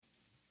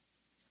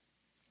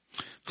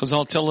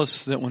Chazal tell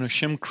us that when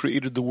Hashem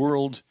created the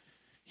world,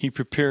 He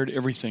prepared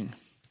everything.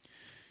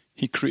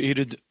 He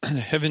created the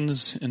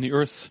heavens and the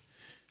earth,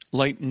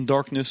 light and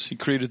darkness. He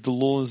created the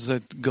laws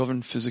that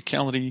govern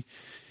physicality.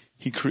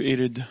 He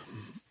created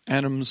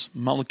atoms,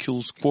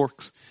 molecules,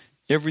 quarks.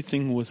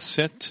 Everything was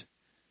set,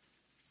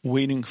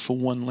 waiting for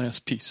one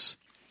last piece.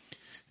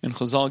 And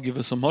Chazal give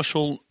us a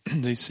mashal.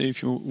 They say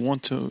if you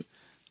want to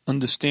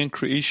understand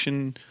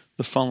creation,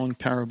 the following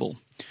parable.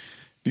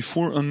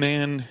 Before a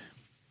man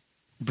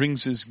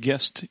brings his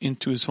guest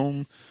into his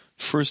home,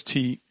 first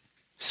he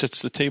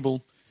sets the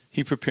table,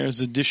 he prepares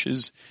the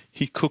dishes,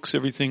 he cooks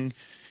everything,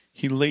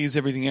 he lays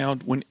everything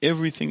out. When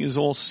everything is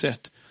all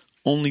set,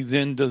 only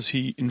then does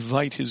he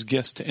invite his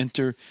guest to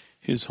enter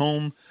his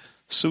home.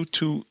 So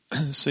too,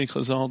 say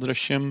Chazal, that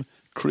Hashem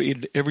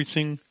created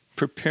everything,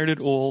 prepared it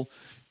all,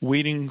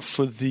 waiting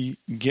for the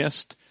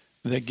guest.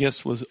 That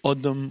guest was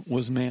Adam,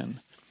 was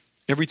man.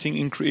 Everything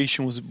in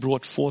creation was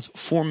brought forth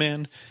for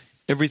man.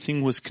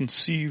 Everything was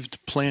conceived,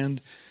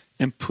 planned,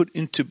 and put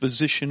into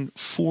position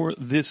for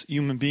this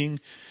human being,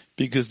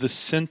 because the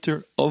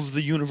center of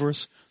the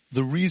universe,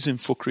 the reason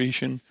for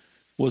creation,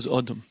 was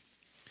Adam.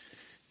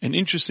 And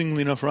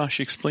interestingly enough, Rashi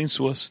explains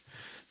to us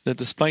that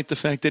despite the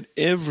fact that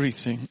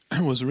everything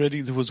was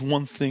ready, there was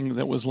one thing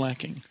that was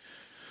lacking.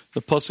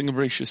 The pasuk of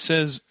Bereshit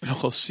says,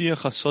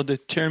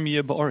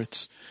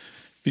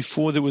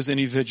 before there was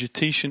any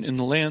vegetation in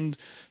the land,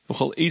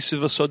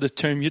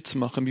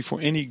 and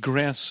before any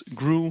grass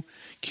grew,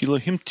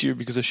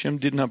 because Hashem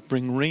did not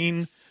bring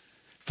rain,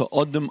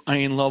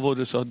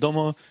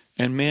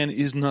 and man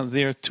is not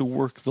there to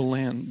work the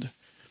land.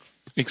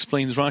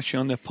 Explains Rashi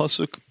on that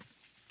pasuk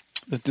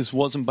that this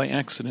wasn't by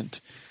accident.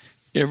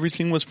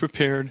 Everything was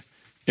prepared,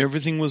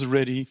 everything was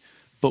ready,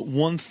 but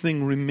one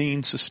thing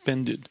remained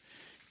suspended.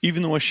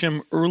 Even though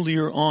Hashem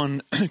earlier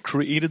on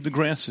created the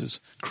grasses,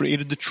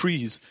 created the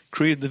trees,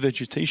 created the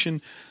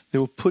vegetation, they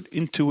were put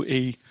into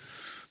a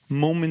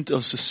moment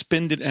of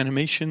suspended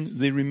animation.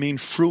 They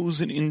remained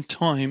frozen in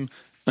time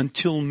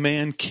until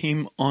man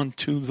came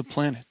onto the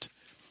planet.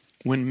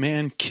 When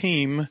man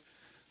came,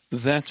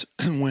 that's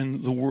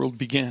when the world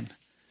began.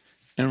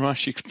 And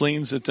Rashi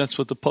explains that that's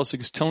what the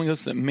pasuk is telling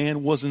us, that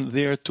man wasn't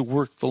there to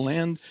work the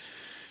land,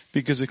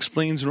 because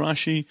explains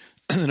Rashi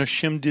that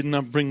Hashem did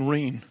not bring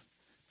rain.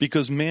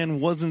 Because man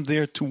wasn't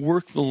there to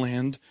work the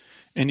land,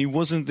 and he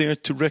wasn't there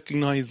to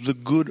recognize the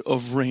good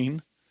of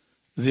rain.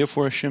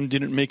 Therefore Hashem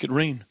didn't make it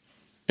rain.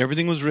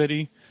 Everything was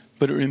ready,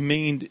 but it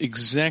remained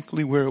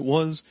exactly where it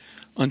was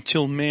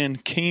until man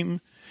came.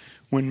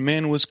 When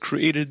man was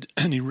created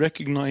and he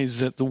recognized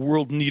that the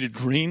world needed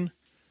rain,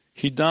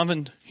 he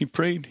davened, he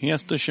prayed, he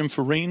asked Hashem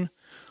for rain.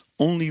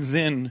 Only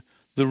then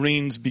the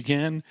rains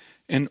began,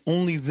 and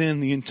only then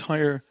the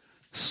entire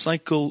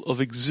cycle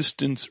of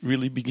existence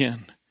really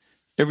began.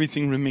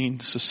 Everything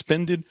remained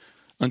suspended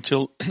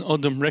until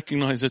Adam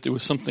recognized that there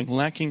was something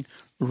lacking.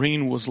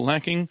 Rain was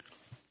lacking.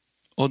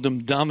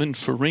 Adam davened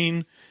for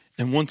rain,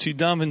 and once he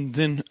davened,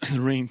 then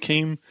the rain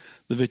came.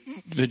 The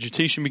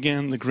vegetation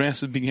began, the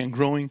grasses began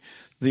growing.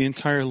 The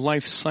entire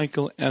life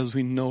cycle as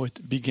we know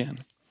it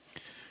began.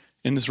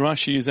 And this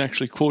Rashi is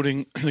actually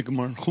quoting the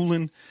Gemara in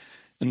Chulin,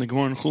 and the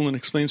Gemara in Chulin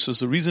explains to us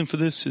the reason for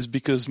this is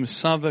because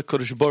Misava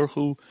Kodesh Baruch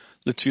Hu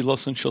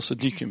L'Tfilasan Shel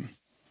Sadikim.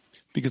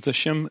 Because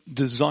Hashem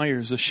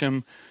desires,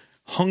 Hashem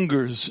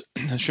hungers,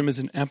 Hashem has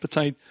an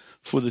appetite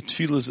for the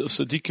tefillas of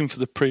Sadikim, for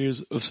the prayers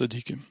of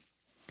Sadikim.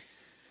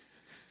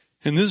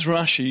 And this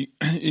Rashi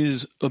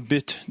is a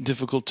bit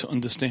difficult to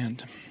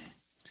understand.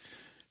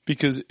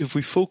 Because if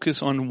we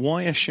focus on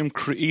why Hashem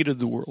created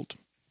the world,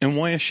 and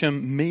why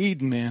Hashem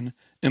made man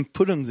and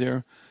put him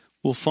there,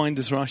 we'll find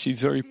this Rashi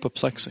very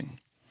perplexing.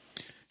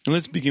 And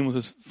let's begin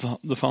with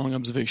the following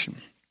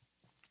observation.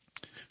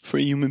 For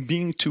a human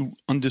being to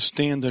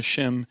understand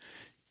Hashem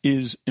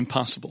is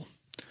impossible.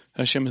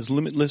 Hashem is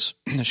limitless.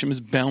 Hashem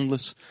is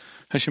boundless.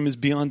 Hashem is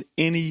beyond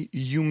any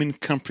human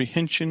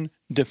comprehension,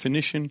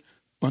 definition,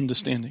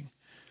 understanding.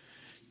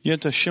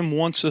 Yet Hashem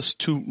wants us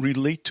to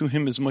relate to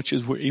Him as much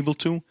as we're able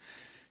to,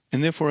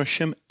 and therefore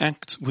Hashem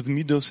acts with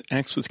midos,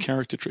 acts with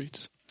character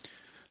traits.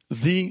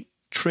 The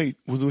trait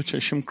with which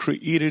Hashem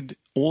created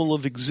all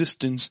of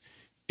existence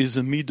is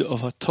a midah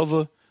of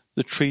hatava,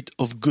 the trait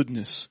of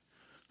goodness.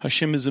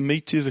 Hashem is a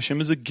meitiv,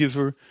 Hashem is a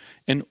giver,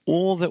 and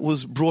all that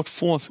was brought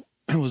forth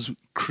was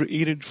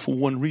created for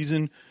one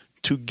reason,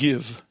 to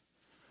give.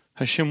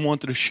 Hashem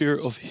wanted a share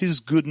of His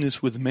goodness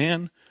with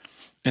man,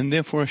 and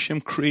therefore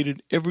Hashem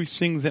created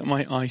everything that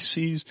my eye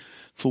sees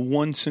for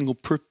one single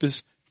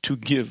purpose, to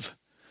give.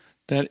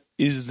 That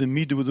is the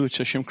midah with which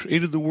Hashem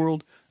created the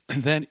world,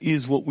 and that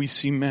is what we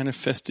see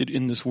manifested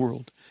in this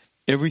world.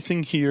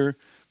 Everything here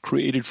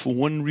created for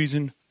one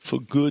reason,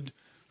 for good,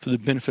 for the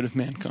benefit of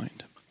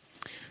mankind.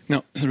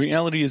 Now, the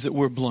reality is that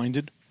we're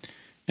blinded,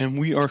 and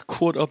we are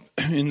caught up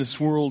in this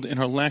world, and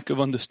our lack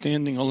of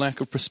understanding, our lack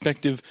of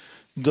perspective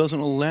doesn't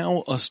allow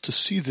us to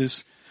see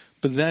this,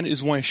 but that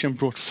is why Hashem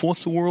brought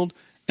forth the world,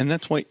 and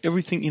that's why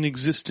everything in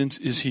existence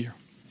is here.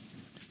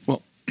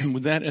 Well,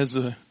 with that as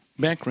a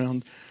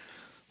background,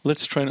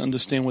 let's try to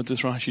understand what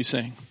this Rashi is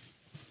saying.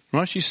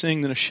 Rashi is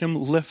saying that Hashem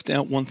left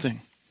out one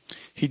thing.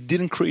 He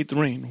didn't create the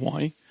rain.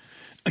 Why?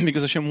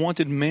 Because Hashem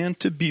wanted man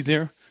to be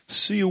there,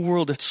 see a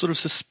world that's sort of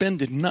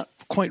suspended, not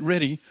quite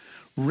ready,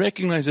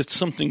 recognize that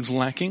something's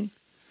lacking,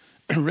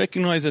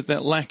 recognize that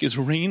that lack is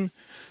rain.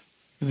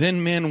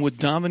 Then man would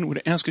daven,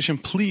 would ask Hashem,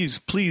 please,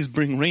 please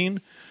bring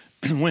rain.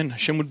 And when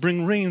Hashem would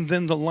bring rain,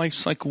 then the life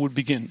cycle would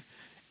begin.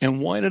 And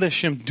why did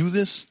Hashem do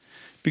this?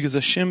 Because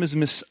Hashem is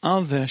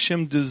mis'aveh.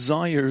 Hashem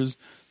desires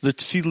the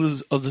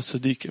tefillahs of the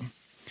tzaddikim.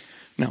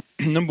 Now,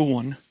 number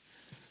one,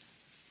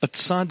 a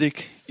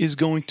tzaddik is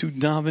going to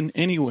daven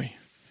anyway.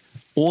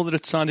 All that a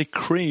tzaddik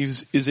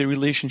craves is a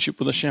relationship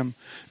with Hashem.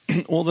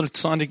 All that a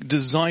tzaddik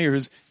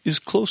desires is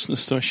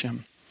closeness to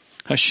Hashem.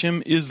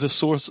 Hashem is the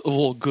source of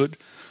all good.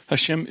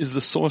 Hashem is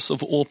the source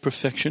of all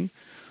perfection.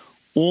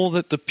 All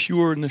that the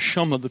pure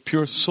neshama, the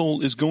pure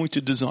soul, is going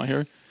to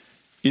desire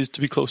is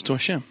to be close to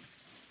Hashem.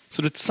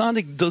 So the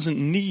tzaddik doesn't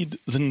need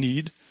the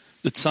need.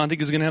 The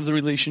tzaddik is going to have the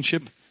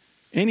relationship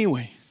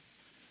anyway.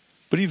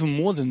 But even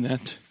more than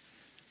that,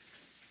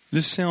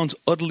 this sounds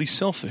utterly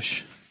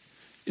selfish.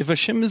 If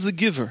Hashem is the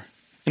giver,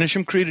 and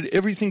Hashem created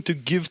everything to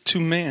give to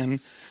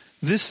man,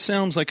 this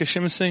sounds like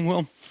Hashem is saying,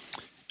 well,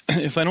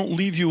 if I don't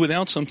leave you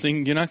without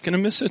something, you're not going to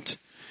miss it.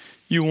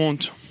 You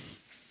won't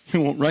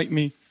write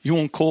me, you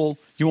won't call,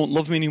 you won't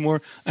love me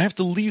anymore. I have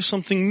to leave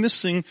something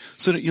missing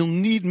so that you'll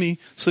need me,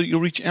 so that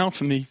you'll reach out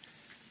for me.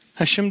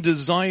 Hashem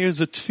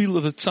desires a tefillah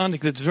of a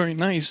tzaddik that's very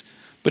nice,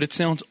 but it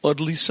sounds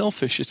utterly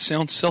selfish. It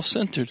sounds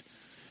self-centered.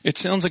 It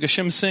sounds like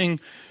Hashem is saying,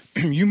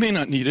 you may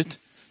not need it,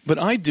 but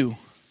I do.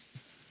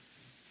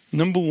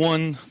 Number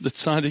one, the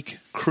tzaddik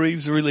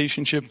craves a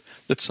relationship.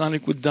 The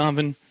tzaddik would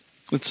daven.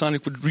 The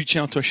tzaddik would reach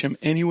out to Hashem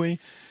anyway.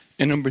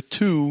 And number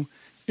two,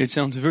 it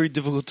sounds very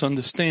difficult to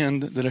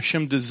understand that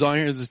Hashem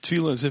desires the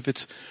tefillah as if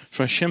it's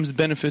for Hashem's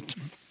benefit.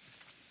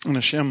 And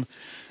Hashem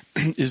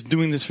is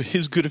doing this for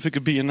His good if it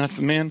could be and not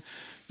for man.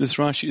 This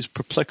Rashi is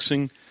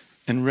perplexing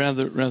and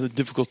rather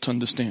difficult to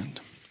understand.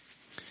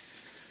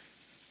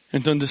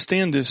 And to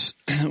understand this,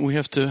 we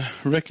have to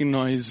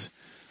recognize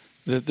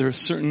that there are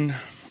certain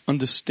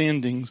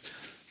understandings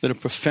that are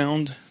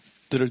profound,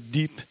 that are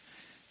deep,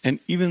 and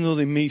even though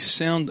they may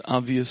sound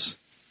obvious,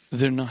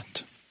 they're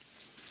not.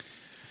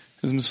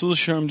 As Mesilas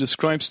Yesharim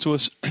describes to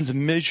us, the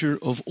measure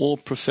of all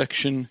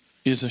perfection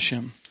is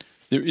Hashem.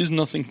 There is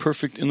nothing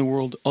perfect in the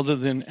world other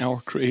than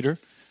our Creator.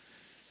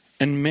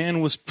 And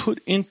man was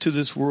put into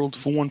this world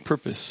for one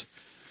purpose,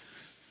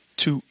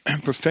 to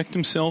perfect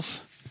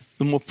himself.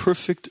 The more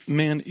perfect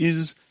man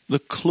is, the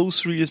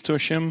closer he is to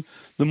Hashem,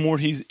 the more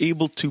he's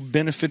able to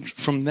benefit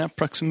from that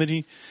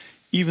proximity,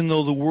 even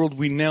though the world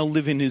we now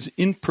live in is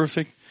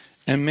imperfect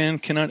and man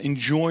cannot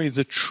enjoy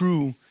the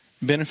true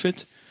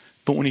benefit.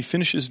 But when he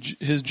finishes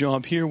his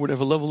job here,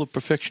 whatever level of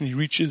perfection he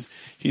reaches,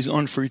 he's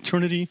on for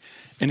eternity,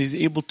 and he's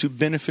able to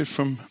benefit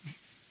from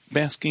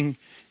basking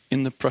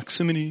in the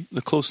proximity,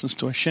 the closeness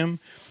to Hashem.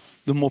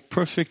 The more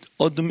perfect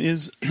Adam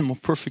is, the more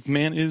perfect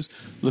man is,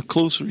 the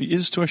closer he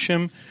is to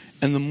Hashem,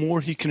 and the more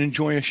he can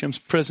enjoy Hashem's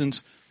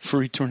presence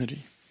for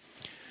eternity.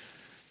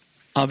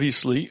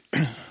 Obviously,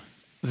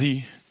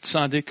 the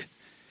tzaddik,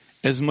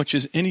 as much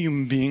as any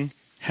human being,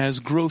 has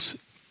growth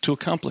to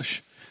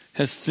accomplish,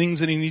 has things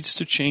that he needs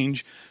to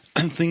change,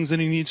 and things that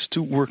he needs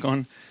to work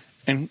on,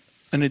 and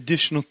an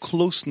additional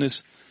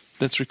closeness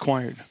that's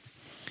required.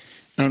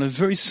 And on a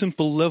very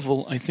simple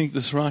level, I think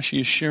this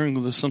Rashi is sharing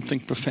with us something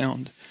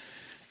profound.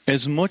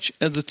 As much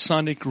as the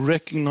tzaddik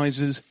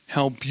recognizes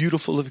how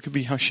beautiful it could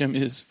be Hashem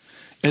is,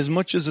 as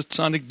much as the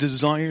tzaddik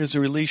desires a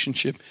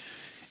relationship,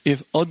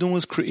 if Adam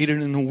was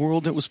created in a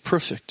world that was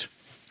perfect,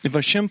 if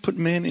Hashem put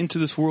man into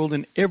this world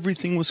and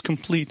everything was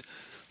complete,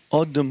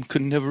 Adam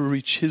could never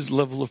reach his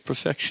level of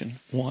perfection.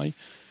 Why?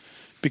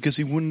 Because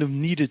he wouldn't have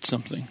needed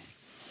something.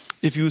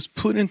 If he was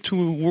put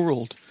into a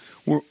world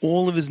where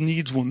all of his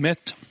needs were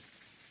met,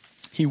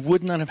 he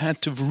would not have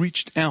had to have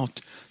reached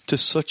out to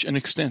such an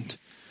extent.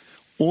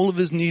 All of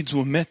his needs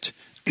were met.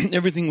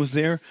 Everything was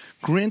there.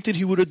 Granted,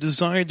 he would have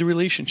desired the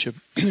relationship.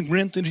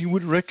 Granted, he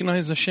would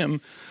recognize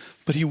Hashem,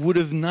 but he would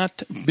have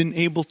not been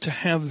able to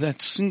have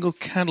that single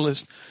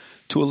catalyst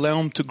to allow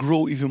him to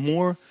grow even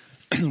more.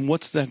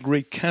 What's that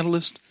great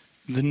catalyst?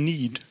 The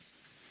need.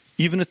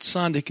 Even a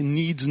tzaddik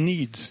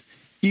needs.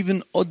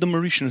 Even Adam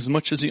Arishon, as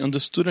much as he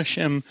understood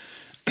Hashem,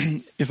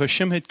 if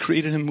Hashem had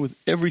created him with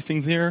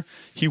everything there,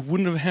 he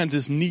wouldn't have had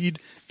this need,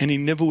 and he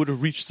never would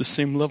have reached the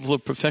same level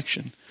of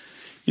perfection.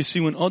 You see,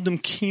 when Adam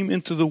came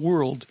into the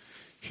world,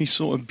 he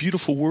saw a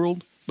beautiful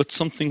world, but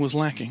something was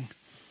lacking.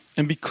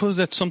 And because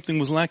that something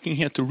was lacking,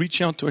 he had to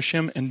reach out to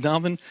Hashem and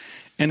daven.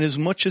 And as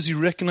much as he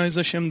recognized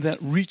Hashem, that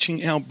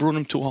reaching out brought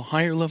him to a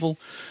higher level,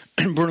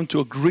 brought him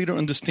to a greater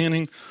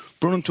understanding,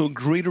 brought him to a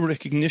greater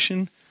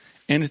recognition.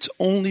 And it's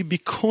only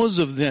because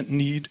of that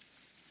need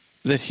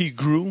that he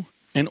grew,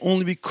 and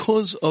only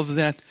because of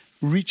that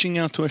reaching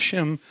out to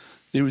Hashem,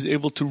 that he was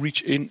able to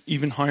reach an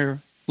even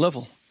higher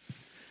level.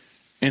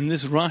 And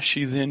this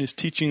Rashi then is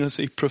teaching us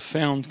a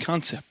profound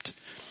concept,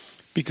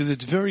 because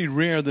it's very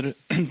rare that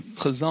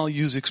Chazal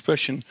use the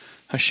expression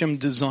Hashem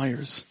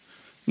desires.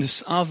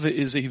 Nisava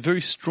is a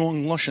very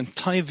strong lashon.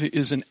 Taiva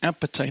is an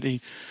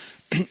appetite,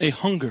 a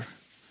hunger.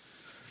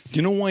 Do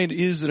you know why it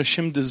is that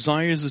Hashem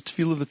desires the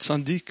tefillah of a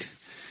tzaddik?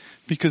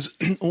 Because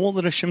all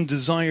that Hashem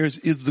desires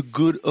is the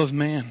good of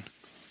man.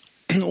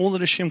 All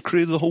that Hashem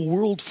created the whole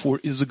world for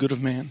is the good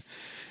of man.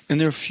 And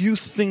there are few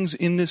things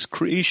in this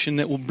creation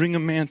that will bring a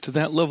man to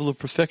that level of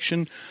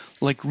perfection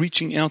like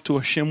reaching out to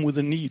Hashem with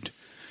a need.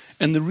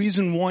 And the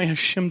reason why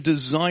Hashem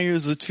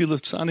desires the tefillah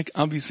of tzaddik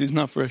obviously is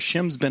not for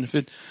Hashem's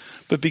benefit,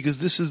 but because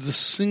this is the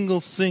single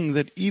thing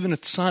that even a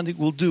tzaddik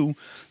will do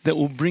that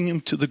will bring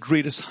him to the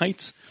greatest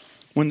heights.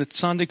 When the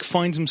tzaddik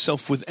finds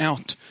himself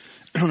without,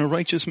 when a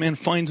righteous man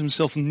finds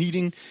himself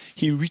needing,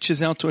 he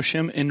reaches out to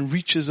Hashem and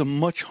reaches a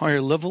much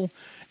higher level.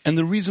 And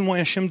the reason why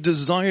Hashem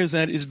desires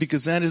that is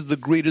because that is the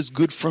greatest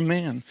good for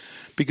man.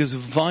 Because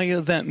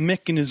via that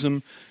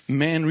mechanism,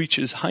 man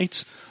reaches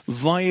heights.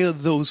 Via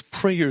those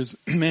prayers,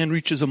 man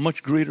reaches a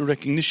much greater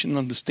recognition and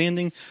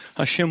understanding.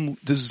 Hashem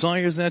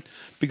desires that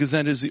because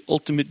that is the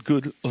ultimate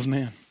good of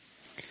man.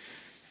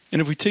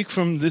 And if we take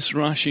from this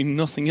Rashi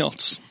nothing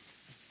else,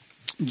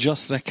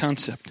 just that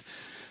concept,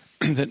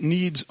 that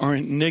needs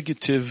aren't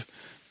negative,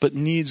 but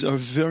needs are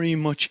very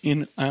much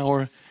in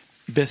our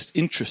best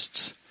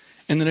interests.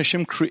 And that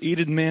Hashem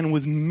created man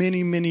with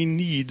many, many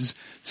needs,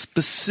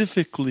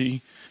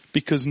 specifically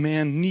because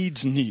man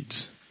needs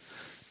needs.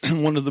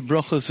 One of the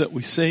brachas that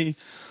we say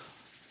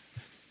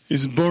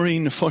is Bori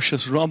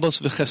nefashas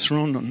rabas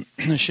v'chesronon.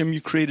 Hashem,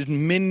 you created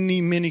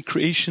many, many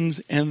creations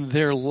and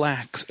their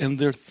lacks and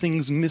their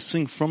things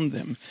missing from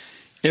them.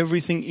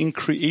 Everything in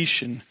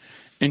creation,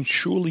 and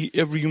surely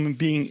every human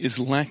being is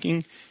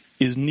lacking,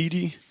 is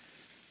needy,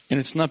 and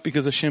it's not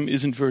because Hashem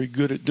isn't very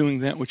good at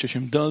doing that which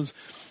Hashem does.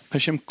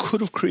 Hashem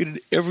could have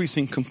created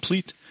everything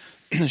complete.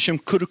 Hashem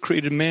could have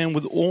created man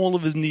with all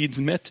of his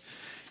needs met,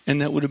 and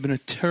that would have been a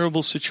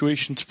terrible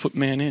situation to put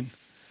man in.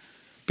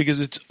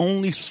 Because it's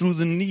only through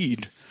the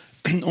need,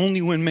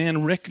 only when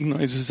man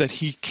recognizes that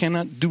he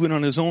cannot do it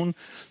on his own,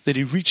 that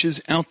he reaches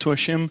out to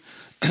Hashem,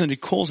 and he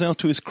calls out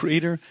to his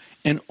Creator,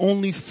 and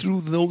only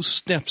through those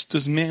steps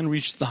does man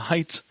reach the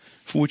heights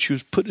for which he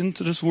was put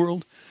into this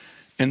world.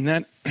 And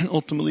that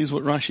ultimately is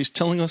what Rashi is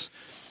telling us,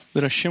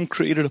 that Hashem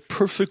created a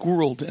perfect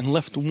world and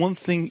left one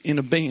thing in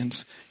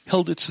abeyance,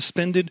 held it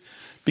suspended,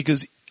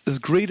 because as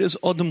great as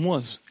Adam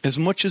was, as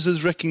much as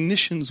his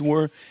recognitions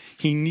were,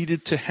 he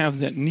needed to have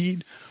that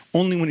need.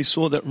 Only when he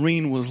saw that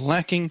rain was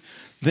lacking,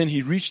 then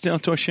he reached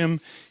out to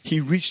Hashem. He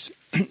reached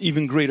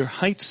even greater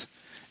heights,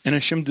 and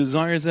Hashem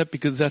desires that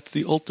because that's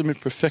the ultimate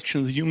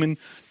perfection of the human,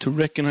 to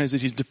recognize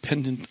that he's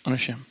dependent on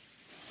Hashem.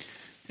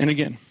 And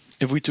again,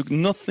 if we took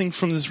nothing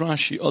from this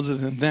Rashi other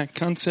than that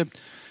concept,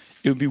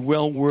 it would be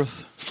well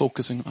worth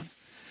focusing on.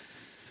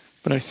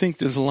 But I think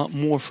there's a lot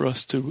more for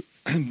us to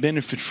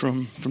benefit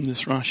from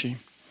this Rashi.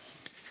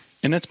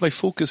 And that's by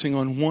focusing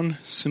on one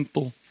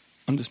simple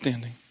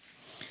understanding.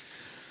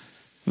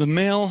 The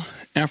male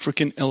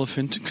African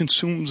elephant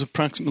consumes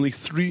approximately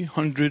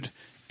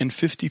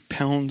 350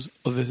 pounds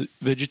of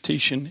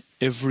vegetation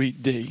every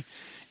day.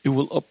 It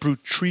will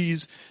uproot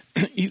trees,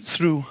 eat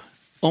through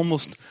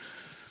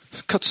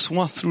cut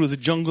swath through the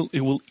jungle.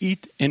 It will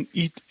eat and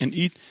eat and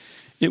eat.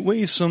 It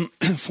weighs some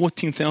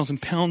 14,000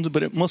 pounds,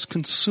 but it must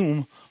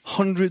consume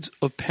hundreds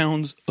of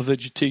pounds of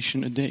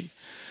vegetation a day.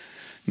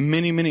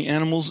 Many, many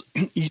animals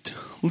eat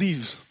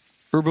leaves,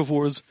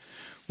 herbivores,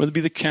 whether it be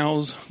the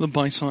cows, the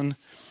bison.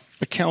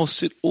 The cows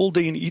sit all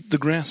day and eat the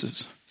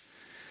grasses.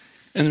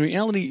 And the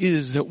reality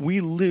is that we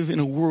live in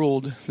a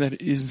world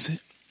that is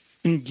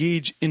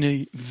engaged in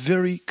a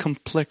very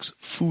complex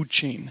food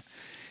chain.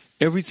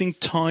 Everything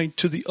tied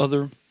to the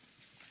other.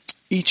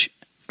 Each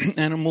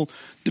animal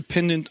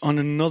dependent on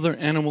another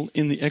animal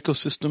in the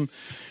ecosystem,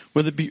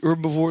 whether it be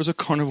herbivores or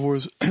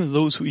carnivores,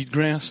 those who eat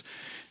grass,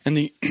 and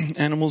the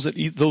animals that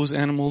eat those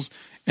animals,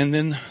 and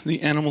then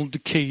the animal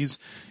decays.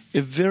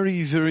 A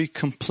very, very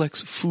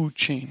complex food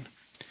chain.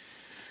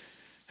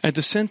 At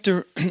the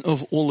center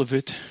of all of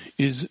it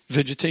is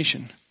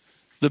vegetation.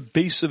 The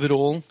base of it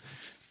all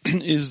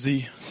is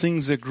the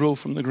things that grow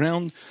from the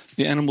ground,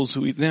 the animals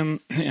who eat them,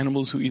 the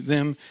animals who eat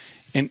them,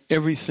 and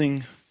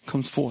everything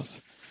comes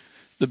forth.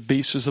 The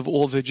basis of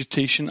all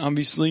vegetation,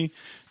 obviously,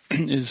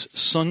 is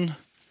sun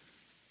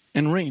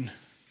and rain.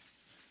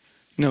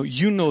 Now,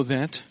 you know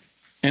that,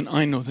 and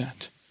I know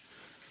that.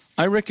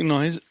 I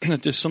recognize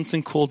that there's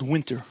something called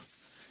winter.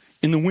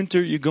 In the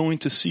winter, you're going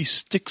to see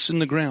sticks in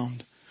the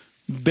ground,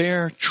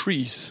 bare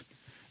trees.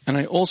 And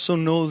I also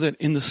know that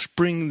in the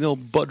spring, they'll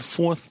bud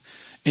forth,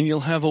 and you'll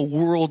have a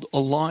world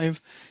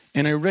alive.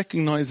 And I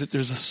recognize that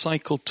there's a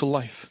cycle to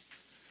life.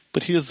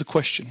 But here's the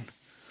question.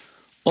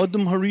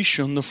 Adam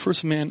Harishon, the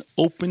first man,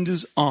 opened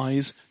his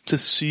eyes to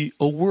see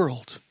a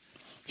world.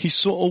 He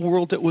saw a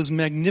world that was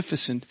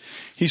magnificent.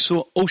 He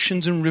saw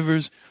oceans and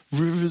rivers.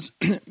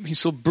 He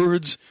saw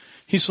birds.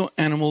 He saw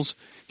animals.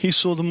 He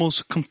saw the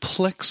most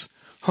complex,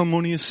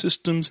 harmonious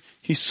systems.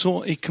 He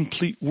saw a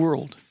complete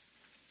world.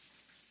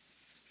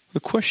 The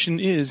question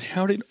is,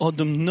 how did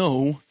Adam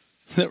know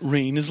that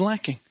rain is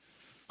lacking?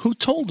 Who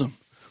told him?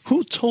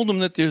 Who told them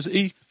that there's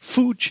a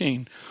food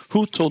chain?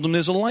 Who told them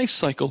there's a life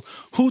cycle?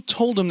 Who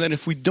told them that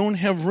if we don't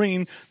have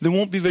rain, there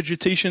won't be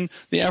vegetation,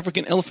 the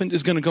African elephant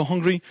is going to go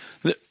hungry,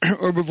 the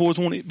herbivores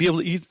won't be able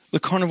to eat, the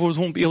carnivores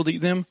won't be able to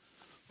eat them?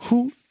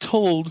 Who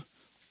told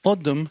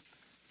Adam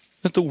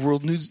that the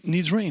world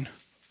needs rain?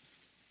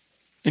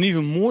 And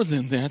even more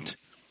than that,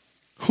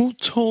 who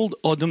told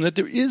Adam that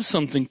there is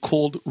something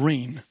called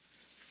rain?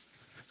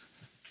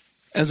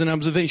 As an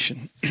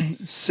observation,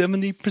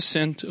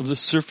 70% of the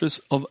surface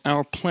of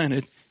our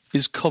planet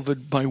is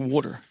covered by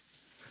water.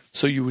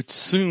 So you would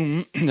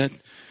assume that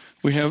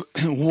we have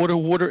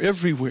water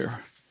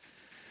everywhere.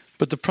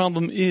 But the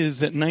problem is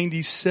that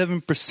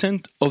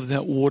 97% of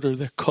that water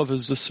that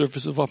covers the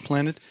surface of our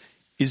planet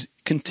is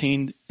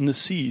contained in the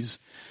seas.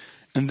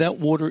 And that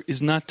water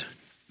is not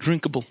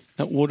drinkable.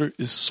 That water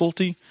is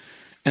salty,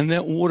 and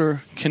that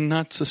water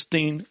cannot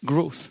sustain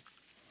growth.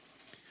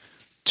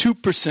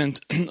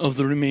 2% of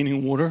the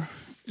remaining water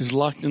is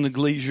locked in the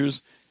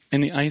glaciers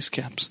and the ice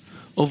caps.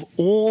 Of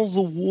all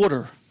the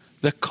water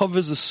that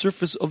covers the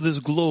surface of this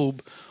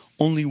globe,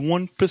 only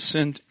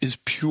 1% is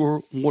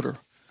pure water.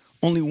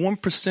 Only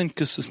 1%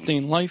 can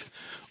sustain life.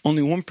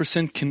 Only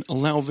 1% can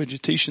allow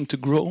vegetation to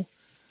grow.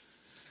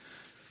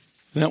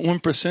 That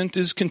 1%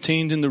 is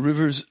contained in the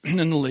rivers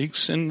and the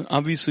lakes, and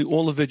obviously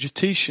all the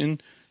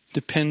vegetation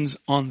depends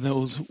on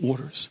those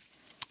waters.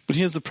 But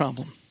here's the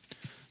problem.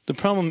 The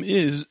problem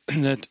is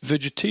that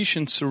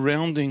vegetation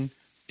surrounding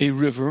a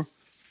river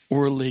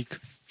or a lake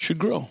should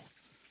grow.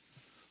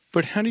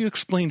 But how do you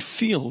explain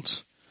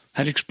fields?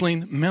 How do you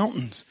explain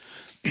mountains?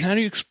 How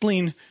do you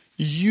explain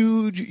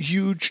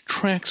huge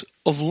tracts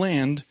of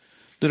land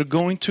that are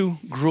going to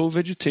grow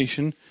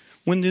vegetation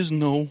when there's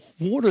no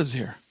water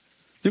there?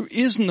 There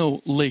is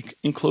no lake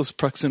in close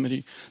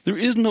proximity. There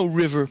is no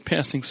river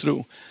passing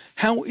through.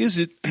 How is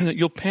it that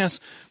you'll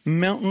pass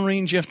mountain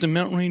range after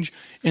mountain range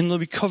and they'll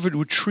be covered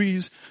with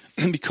trees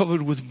and be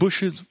covered with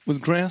bushes,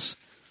 with grass?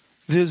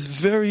 There's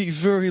very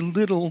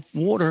little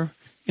water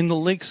in the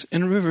lakes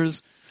and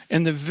rivers,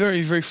 and they're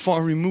very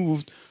far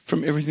removed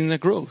from everything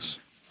that grows.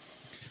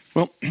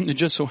 Well, it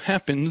just so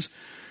happens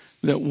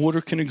that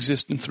water can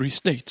exist in 3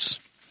 states.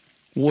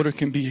 Water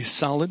can be a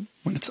solid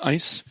when it's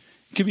ice.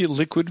 It can be a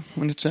liquid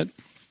when it's at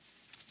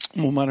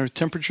more moderate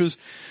temperatures.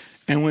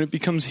 And when it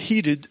becomes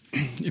heated,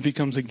 it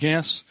becomes a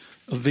gas,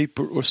 a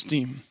vapor, or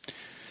steam.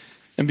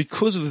 And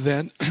because of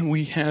that,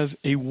 we have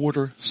a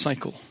water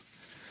cycle.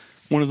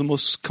 One of the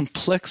most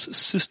complex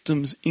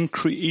systems in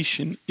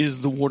creation is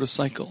the water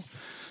cycle.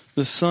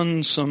 The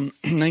sun, some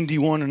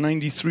 91 or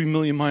 93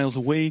 million miles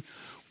away,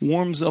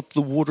 warms up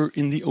the water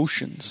in the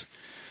oceans.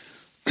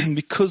 And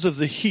because of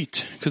the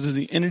heat, because of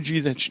the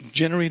energy that's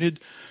generated,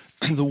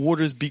 the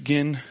waters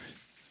begin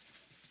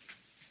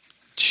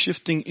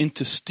shifting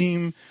into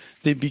steam.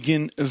 They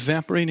begin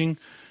evaporating.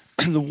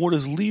 The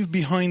waters leave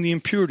behind the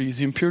impurities.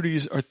 The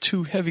impurities are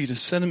too heavy. The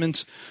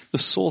sediments, the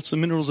salts, the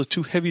minerals are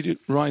too heavy to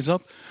rise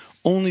up.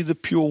 Only the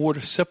pure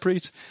water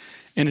separates,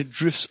 and it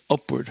drifts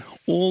upward.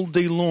 All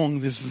day long,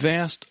 this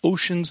vast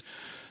oceans,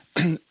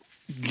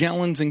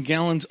 gallons and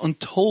gallons,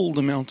 untold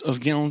amount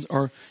of gallons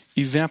are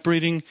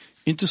evaporating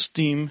into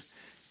steam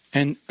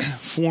and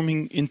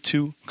forming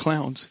into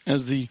clouds.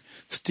 As the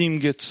steam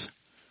gets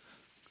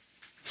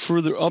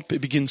further up, it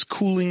begins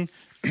cooling.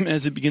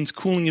 As it begins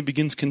cooling, it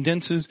begins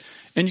condenses,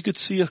 and you could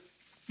see an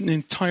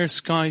entire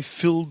sky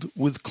filled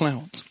with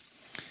clouds.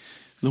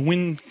 The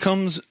wind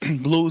comes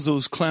and blows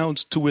those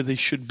clouds to where they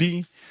should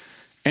be,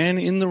 and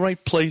in the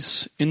right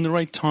place, in the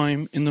right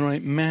time, in the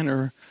right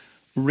manner,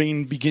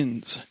 rain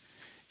begins.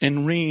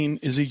 And rain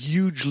is a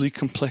hugely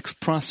complex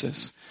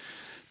process,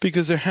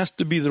 because there has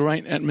to be the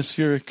right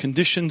atmospheric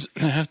conditions.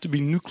 There have to be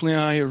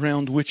nuclei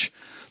around which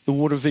the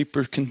water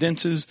vapor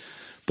condenses.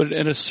 But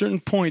at a certain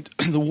point,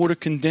 the water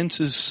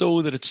condenses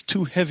so that it's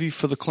too heavy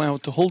for the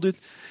cloud to hold it,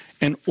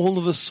 and all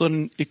of a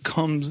sudden it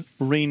comes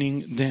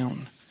raining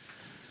down.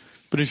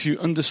 But if you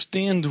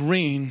understand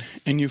rain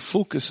and you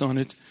focus on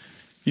it,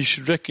 you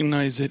should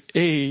recognize that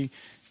A,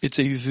 it's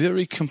a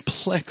very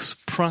complex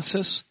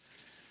process,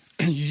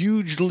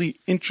 hugely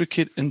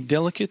intricate and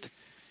delicate,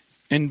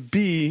 and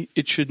B,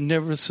 it should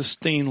never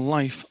sustain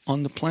life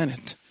on the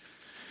planet.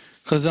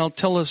 Chazal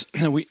tell us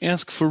that we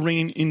ask for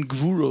rain in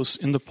Gvuros,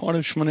 in the part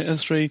of Shemona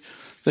Esrei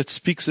that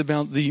speaks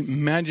about the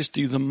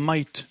majesty, the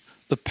might,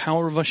 the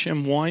power of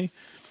Hashem. Why?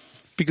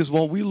 Because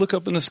while we look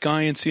up in the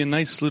sky and see a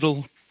nice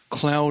little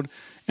cloud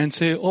and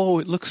say, oh,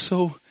 it looks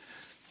so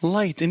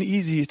light and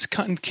easy, it's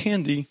cotton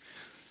candy,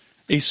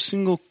 a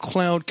single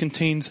cloud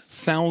contains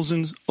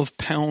thousands of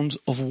pounds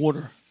of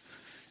water.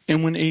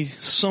 And when a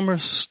summer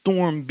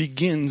storm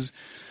begins,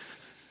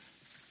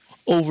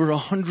 over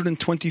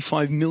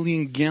 125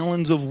 million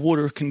gallons of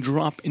water can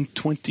drop in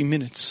 20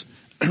 minutes.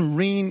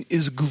 Rain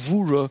is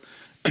gvura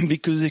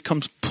because it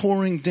comes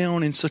pouring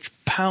down in such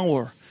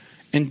power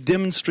and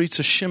demonstrates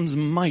Hashem's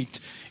might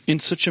in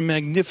such a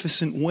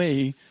magnificent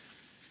way.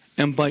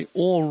 And by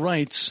all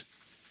rights,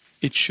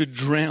 it should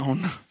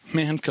drown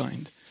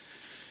mankind.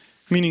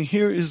 Meaning,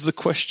 here is the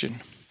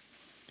question.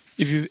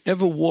 If you've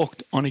ever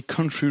walked on a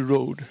country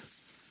road,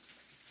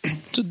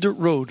 it's a dirt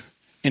road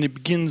and it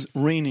begins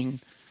raining,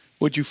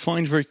 what you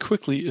find very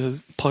quickly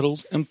is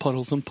puddles and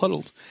puddles and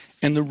puddles.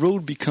 And the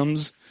road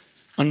becomes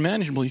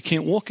unmanageable. You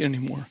can't walk it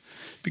anymore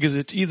because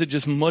it's either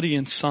just muddy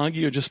and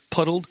soggy or just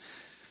puddled.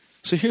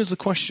 So here's the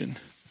question.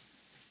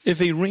 If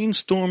a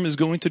rainstorm is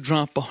going to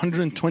drop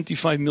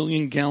 125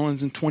 million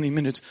gallons in 20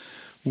 minutes,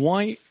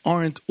 why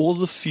aren't all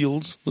the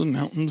fields, the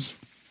mountains,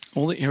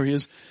 all the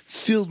areas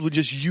filled with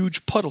just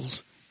huge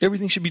puddles?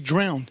 Everything should be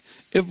drowned.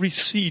 Every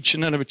seed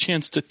should not have a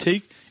chance to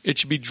take. It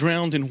should be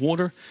drowned in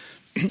water.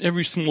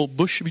 Every small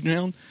bush should be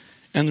drowned.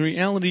 And the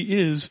reality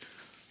is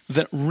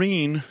that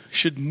rain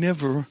should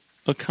never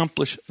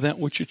accomplish that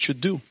which it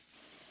should do.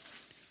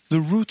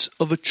 The roots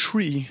of a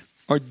tree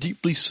are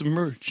deeply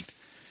submerged.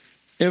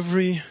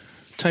 Every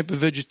type of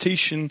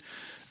vegetation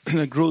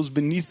that grows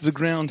beneath the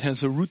ground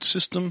has a root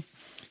system.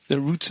 That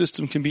root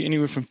system can be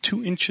anywhere from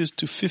 2 inches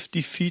to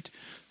 50 feet,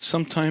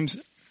 sometimes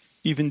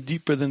even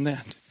deeper than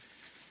that.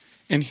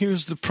 And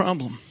here's the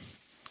problem.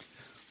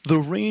 The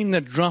rain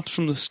that drops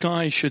from the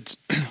sky should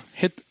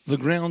hit the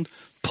ground,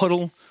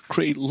 puddle,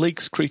 create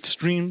lakes, create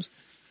streams.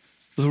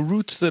 The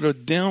roots that are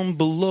down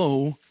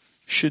below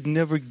should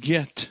never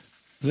get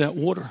that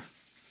water.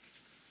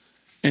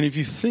 And if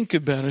you think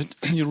about it,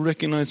 you'll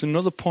recognize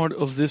another part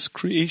of this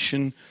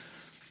creation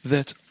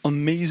that's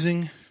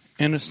amazing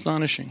and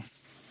astonishing.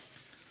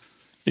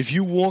 If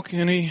you walk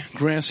in a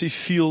grassy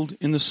field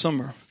in the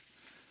summer,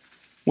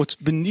 what's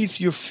beneath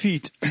your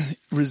feet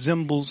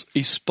resembles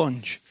a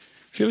sponge.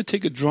 If you ever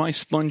take a dry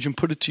sponge and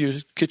put it to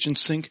your kitchen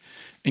sink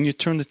and you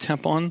turn the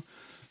tap on,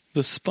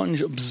 the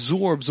sponge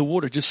absorbs the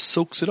water, just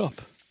soaks it up.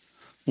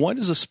 Why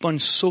does a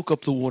sponge soak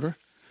up the water?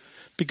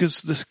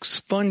 Because the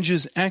sponge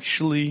is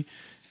actually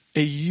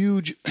a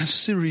huge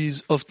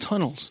series of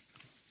tunnels.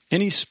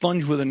 Any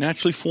sponge, whether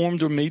naturally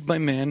formed or made by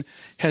man,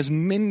 has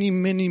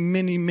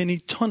many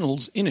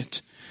tunnels in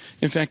it.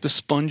 In fact, the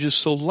sponge is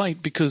so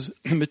light because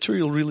the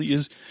material really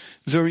is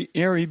very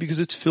airy because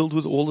it's filled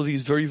with all of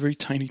these very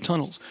tiny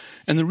tunnels.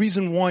 And the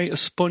reason why a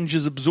sponge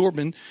is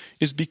absorbent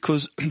is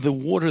because the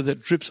water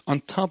that drips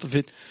on top of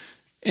it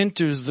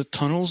enters the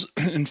tunnels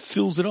and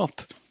fills it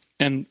up.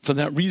 And for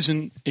that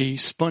reason, a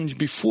sponge,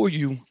 before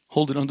you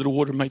hold it under the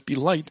water, might be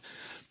light.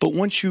 But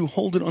once you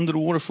hold it under the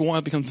water for a while,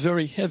 it becomes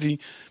very heavy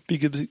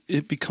because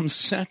it becomes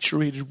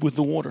saturated with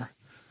the water.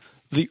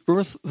 The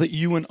earth that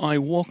you and I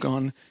walk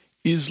on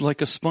is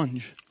like a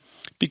sponge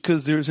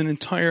because there's an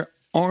entire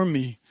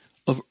army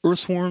of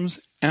earthworms,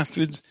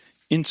 aphids,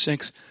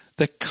 insects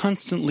that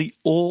constantly,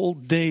 all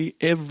day,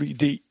 every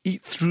day,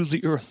 eat through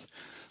the earth.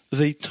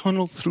 They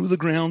tunnel through the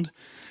ground.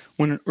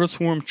 When an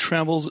earthworm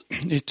travels,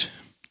 it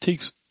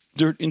takes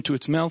dirt into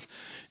its mouth,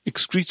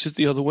 excretes it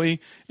the other way,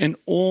 and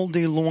all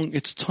day long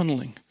it's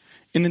tunneling.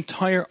 An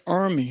entire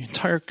army,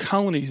 entire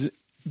colonies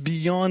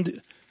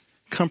beyond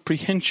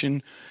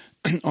comprehension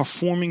are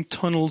forming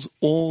tunnels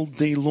all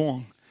day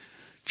long.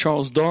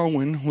 Charles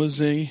Darwin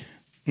was a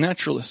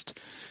naturalist,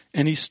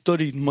 and he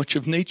studied much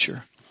of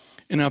nature.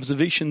 An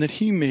observation that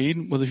he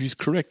made, whether he's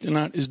correct or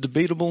not, is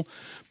debatable,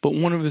 but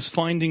one of his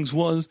findings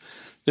was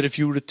that if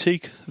you were to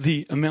take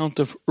the amount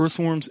of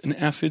earthworms and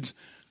aphids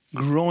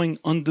growing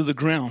under the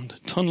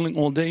ground, tunneling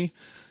all day,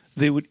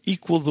 they would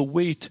equal the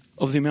weight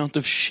of the amount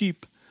of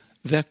sheep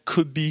that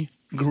could be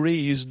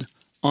grazed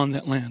on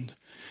that land.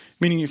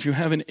 Meaning if you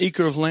have an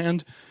acre of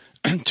land,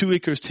 2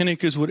 acres, 10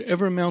 acres,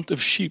 whatever amount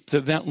of sheep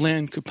that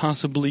land could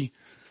possibly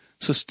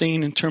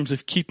sustain in terms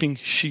of keeping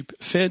sheep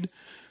fed,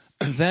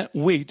 that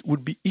weight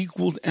would be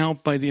equaled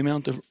out by the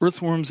amount of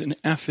earthworms and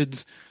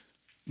aphids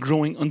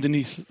growing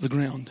underneath the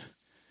ground.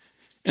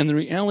 And the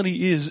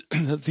reality is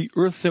that the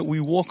earth that we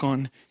walk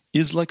on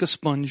is like a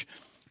sponge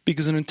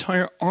because an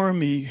entire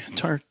army,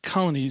 entire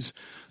colonies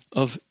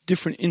of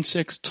different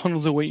insects tunnel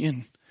their way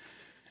in.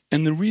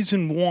 And the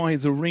reason why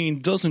the rain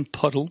doesn't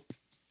puddle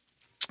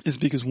is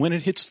because when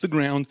it hits the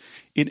ground,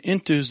 it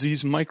enters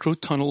these micro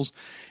tunnels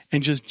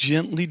and just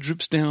gently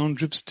drips down,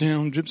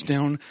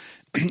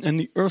 and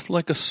the earth,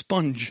 like a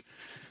sponge,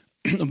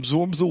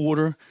 absorbs the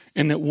water,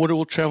 and that water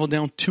will travel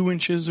down 2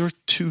 inches or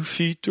 2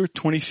 feet or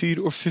 20 feet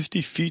or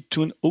 50 feet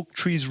to an oak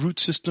tree's root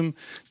system,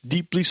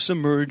 deeply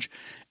submerged,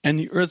 and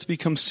the earth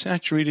becomes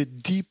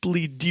saturated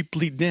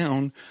deeply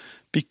down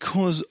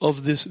because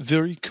of this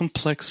very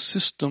complex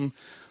system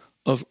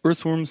of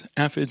earthworms,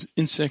 aphids,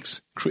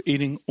 insects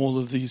creating all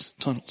of these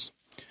tunnels.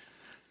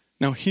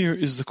 Now here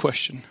is the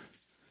question.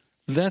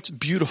 That's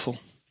beautiful.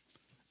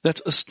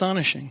 That's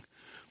astonishing.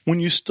 When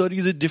you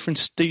study the different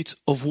states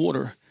of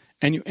water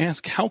and you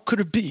ask, how could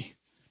it be?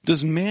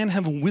 Does man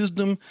have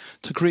wisdom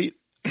to create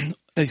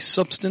a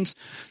substance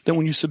that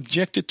when you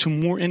subject it to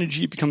more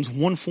energy, it becomes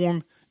one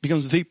form,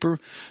 becomes vapor.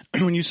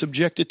 When you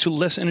subject it to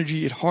less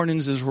energy, it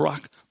hardens as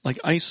rock, like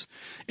ice.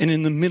 And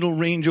in the middle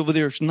range over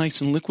there, it's nice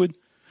and liquid.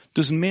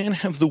 Does man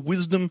have the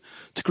wisdom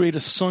to create a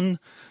sun,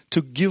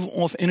 to give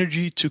off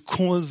energy, to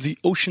cause the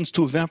oceans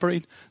to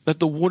evaporate, that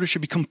the water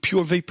should become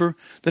pure vapor,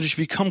 that it should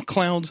become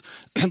clouds,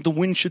 that the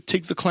wind should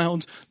take the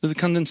clouds, that the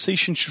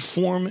condensation should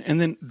form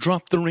and then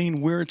drop the rain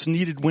where it's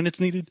needed, when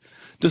it's needed?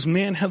 Does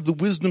man have the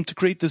wisdom to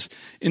create this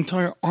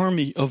entire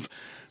army of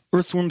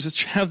earthworms that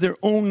have their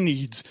own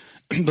needs,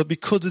 but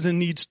because of the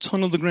needs,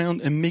 tunnel the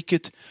ground and make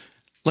it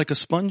like a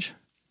sponge.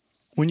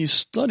 When you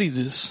study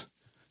this,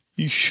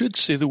 you should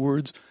say the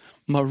words,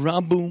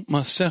 Marabu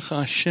Masecha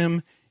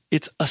Hashem.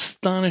 It's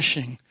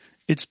astonishing.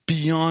 It's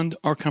beyond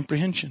our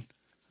comprehension.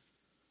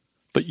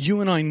 But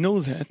you and I know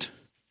that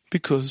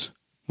because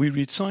we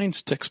read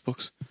science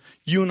textbooks.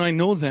 You and I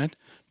know that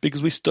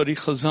because we study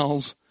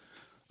Chazal's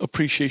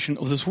appreciation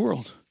of this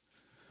world.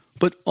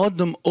 But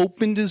Adam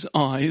opened his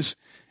eyes,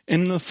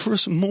 and in the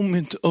first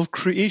moment of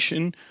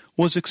creation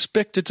was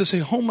expected to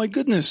say, oh my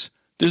goodness,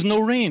 there's no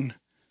rain.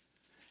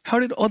 How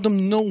did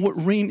Adam know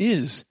what rain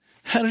is?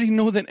 How did he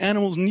know that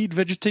animals need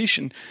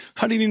vegetation?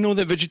 How did he know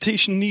that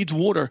vegetation needs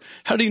water?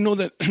 How did he know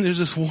that there's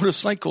this water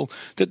cycle,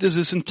 that there's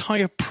this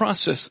entire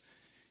process?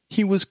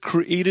 He was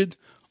created,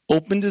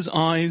 opened his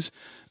eyes,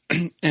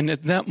 and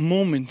at that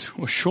moment,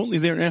 or shortly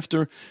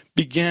thereafter,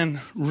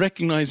 began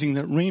recognizing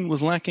that rain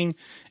was lacking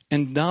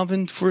and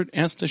davened for it,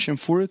 asked Hashem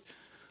for it.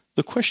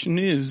 The question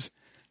is,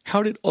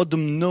 how did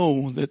Adam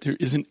know that there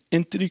is an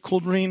entity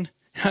called rain?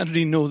 How did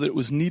he know that it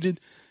was needed?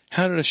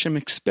 How did Hashem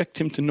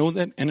expect him to know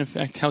that? And in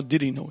fact, how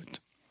did he know it?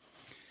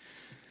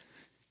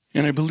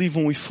 And I believe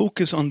when we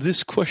focus on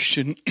this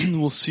question,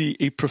 we'll see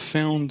a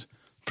profound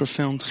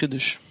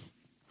chiddush.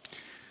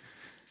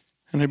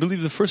 And I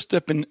believe the first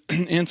step in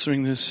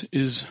answering this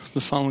is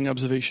the following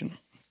observation.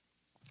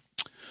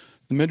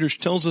 The Medrash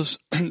tells us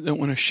that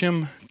when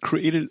Hashem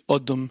created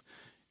Adam,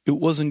 it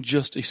wasn't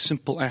just a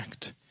simple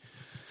act.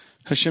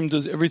 Hashem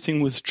does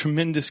everything with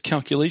tremendous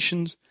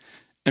calculations.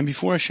 And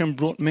before Hashem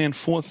brought man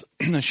forth,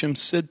 Hashem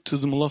said to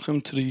the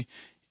Malachim, to the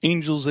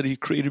angels that he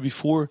created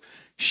before,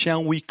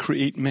 shall we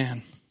create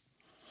man?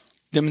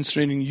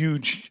 Demonstrating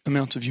huge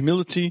amounts of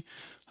humility,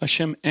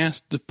 Hashem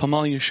asked the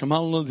Pamal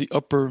Yeshamallah, the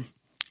upper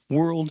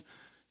world,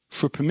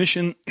 for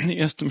permission.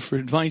 He asked him for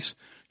advice.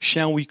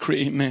 Shall we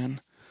create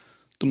man?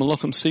 The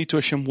Malachim say to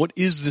Hashem, what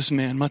is this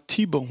man?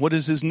 Matibo, what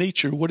is his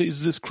nature? What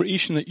is this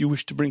creation that you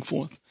wish to bring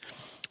forth?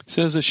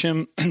 Says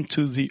Hashem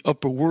to the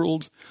upper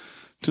world,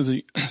 to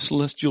the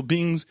celestial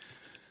beings,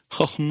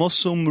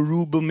 Chachmaso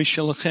meruba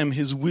mishalachem,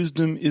 his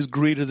wisdom is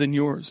greater than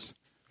yours.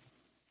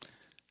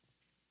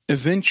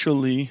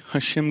 Eventually,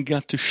 Hashem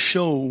got to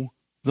show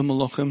the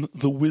Malachim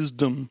the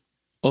wisdom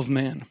of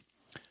man.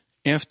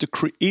 After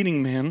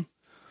creating man,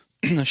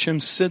 Hashem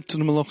said to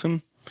the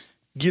Malachim,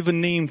 give a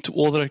name to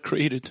all that I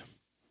created.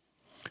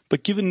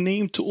 But give a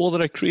name to all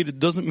that I created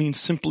doesn't mean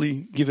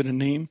simply give it a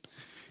name.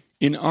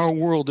 In our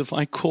world, if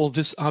I call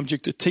this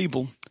object a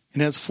table,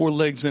 it has 4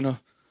 legs and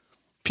a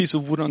piece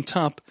of wood on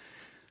top,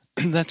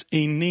 that's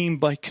a name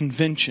by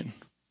convention.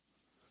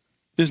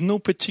 There's no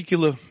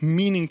particular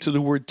meaning to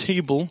the word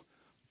table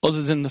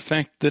other than the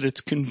fact that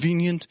it's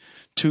convenient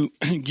to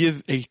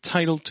give a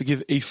title, to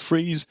give a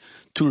phrase,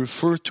 to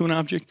refer to an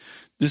object.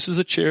 This is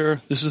a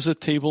chair, this is a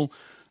table,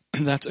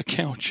 and that's a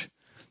couch.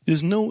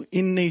 There's no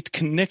innate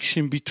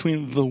connection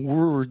between the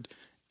word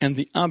and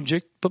the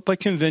object, but by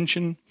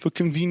convention, for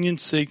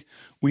convenience sake,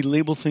 we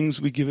label things,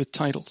 we give it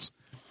titles.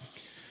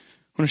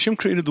 When Hashem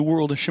created the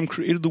world with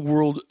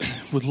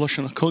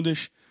Lashon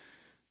HaKodesh,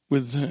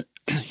 with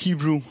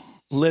Hebrew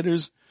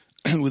letters,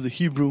 and with the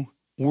Hebrew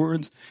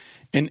words,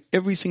 and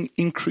everything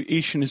in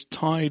creation is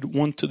tied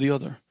one to the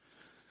other.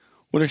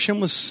 What Hashem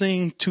was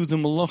saying to the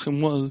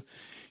Malachim was,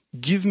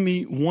 give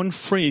me one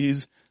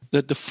phrase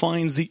that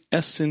defines the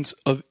essence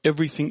of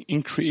everything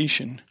in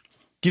creation.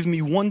 Give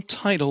me one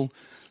title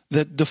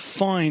that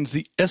defines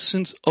the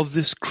essence of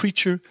this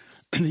creature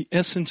and the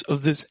essence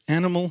of this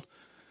animal.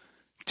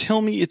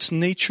 Tell me its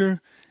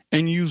nature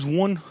and use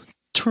one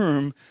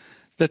term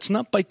that's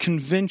not by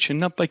convention,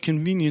 not by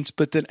convenience,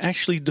 but that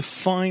actually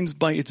defines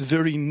by its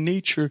very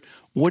nature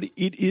what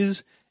it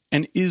is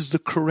and is the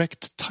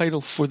correct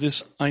title for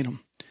this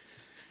item.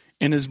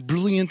 And as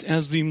brilliant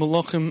as the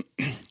Malachim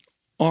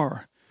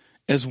are,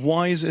 as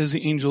wise as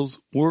the angels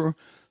were,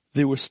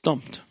 they were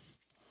stumped.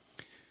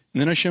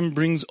 And then Hashem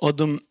brings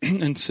Adam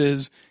and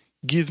says,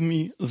 give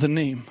me the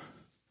name.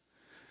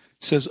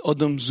 It says,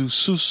 Adam zu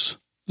sus,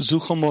 zu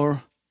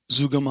chamor,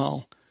 zu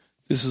gamal.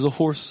 This is a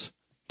horse.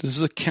 This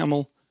is a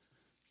camel.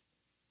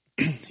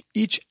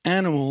 Each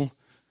animal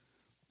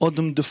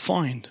Adam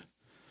defined.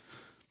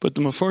 But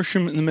the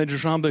Mefarshim and the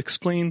Medrash Rabbah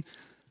explain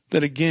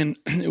that again,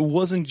 it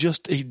wasn't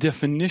just a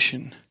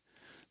definition.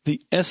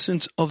 The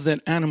essence of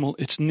that animal,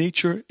 its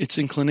nature, its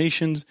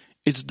inclinations,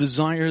 its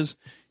desires.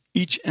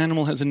 Each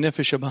animal has a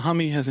nefesh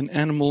abahami, has an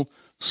animal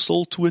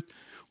soul to it,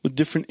 with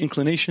different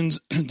inclinations,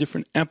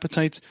 different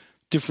appetites,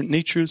 different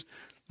natures.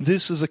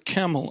 This is a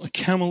camel. A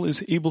camel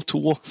is able to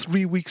walk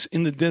 3 weeks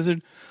in the desert.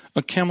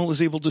 A camel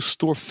is able to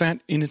store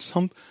fat in its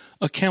hump.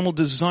 A camel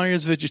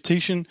desires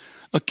vegetation.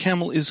 A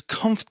camel is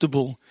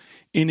comfortable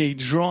in a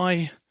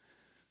dry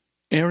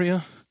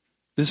area.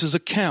 This is a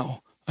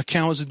cow. A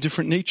cow is a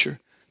different nature.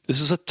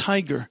 This is a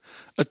tiger.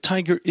 A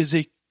tiger is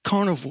a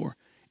carnivore.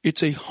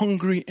 It's a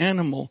hungry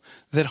animal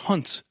that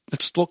hunts,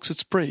 that stalks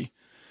its prey.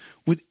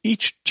 With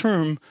each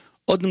term,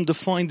 Adam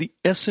defined the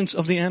essence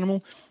of the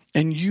animal,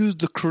 and used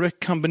the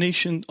correct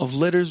combination of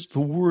letters, the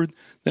word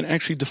that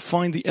actually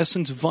defined the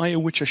essence via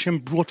which Hashem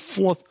brought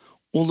forth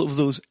all of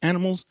those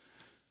animals.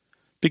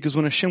 Because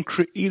when Hashem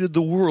created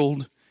the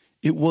world,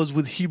 it was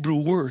with Hebrew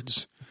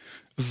words.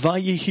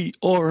 Vayehi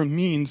or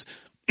means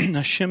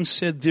Hashem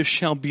said there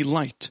shall be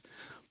light.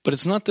 But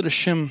it's not that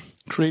Hashem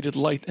created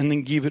light and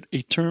then gave it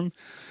a term.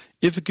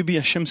 If it could be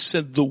Hashem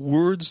said the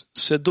words,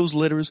 said those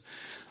letters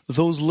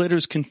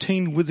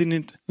contained within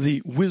it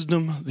the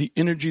wisdom, the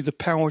energy, the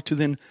power to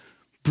then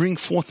bring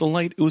forth the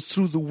light. It was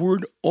through the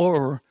word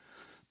or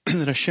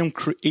that Hashem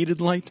created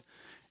light.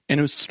 And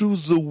it was through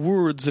the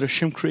words that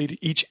Hashem created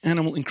each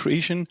animal in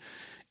creation.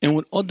 And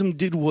what Adam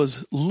did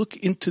was look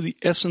into the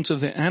essence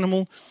of the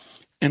animal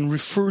and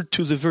referred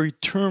to the very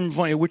term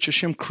via which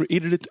Hashem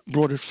created it,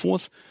 brought it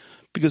forth,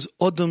 because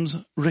Adam's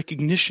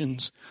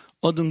recognitions,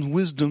 Adam's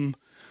wisdom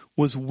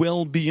was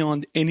well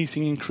beyond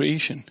anything in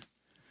creation.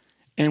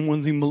 And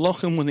when the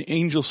Malachim, when the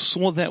angels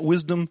saw that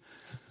wisdom,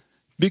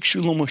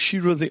 Bikshu Lo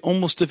Mashira, they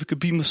almost, if it could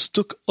be,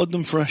 mistook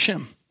Adam for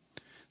Hashem.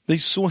 They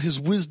saw his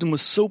wisdom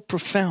was so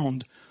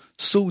profound,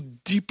 so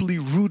deeply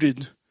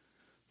rooted,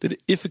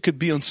 that if it could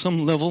be on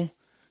some level,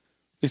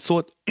 they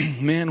thought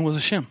man was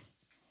Hashem.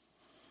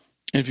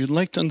 And if you'd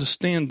like to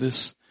understand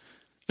this,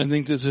 I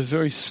think there's a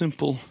very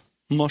simple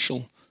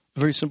mashal, a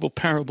very simple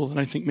parable that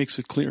I think makes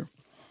it clear.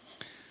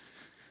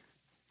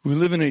 We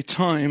live in a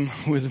time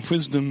where the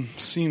wisdom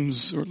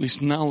seems, or at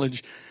least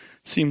knowledge,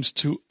 seems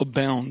to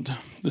abound.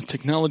 The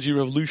technology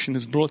revolution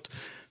has brought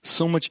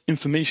so much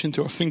information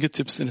to our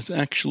fingertips that it's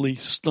actually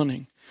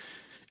stunning.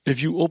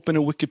 If you open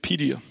a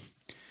Wikipedia,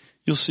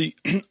 you'll see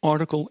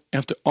article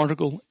after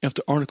article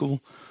after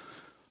article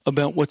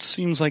about what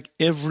seems like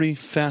every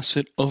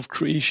facet of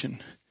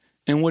creation.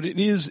 And what it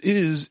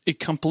is a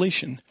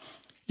compilation.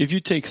 If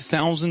you take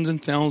thousands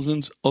and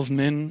thousands of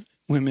men,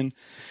 women,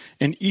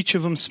 and each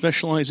of them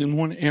specialize in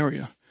one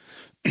area,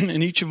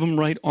 and each of them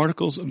write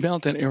articles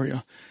about that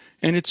area,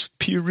 and it's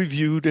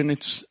peer-reviewed and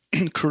it's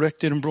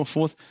corrected and brought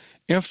forth,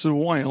 after a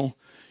while,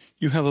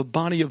 you have a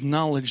body of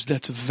knowledge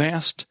that's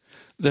vast,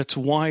 that's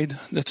wide,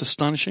 that's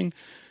astonishing.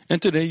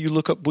 And today you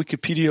look up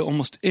Wikipedia,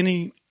 almost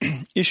any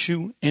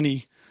issue,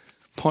 any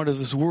part of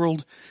this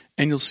world,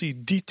 and you'll see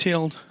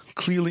detailed,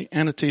 clearly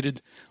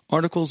annotated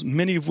articles,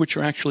 many of which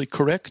are actually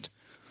correct,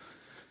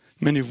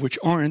 many of which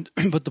aren't.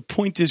 But the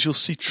point is, you'll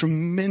see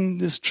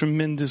tremendous,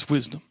 tremendous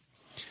wisdom.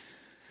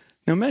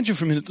 Now imagine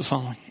for a minute the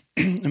following.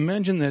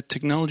 Imagine that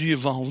technology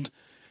evolved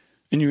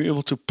and you're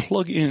able to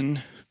plug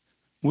in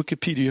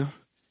Wikipedia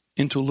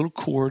into a little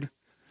cord,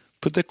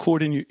 put that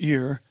cord in your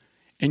ear,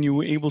 and you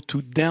were able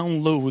to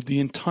download the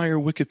entire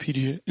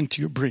Wikipedia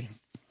into your brain.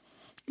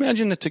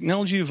 Imagine that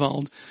technology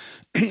evolved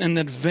and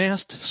that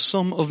vast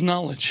sum of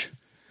knowledge,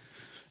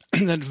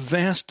 that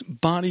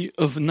vast body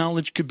of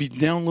knowledge could be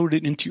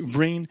downloaded into your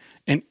brain,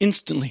 and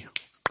instantly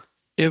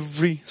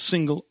every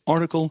single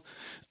article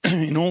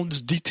in all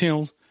its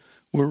details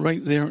were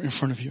right there in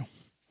front of you.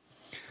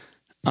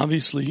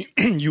 Obviously,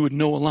 you would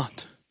know a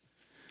lot.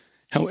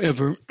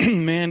 However,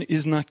 man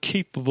is not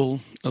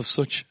capable of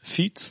such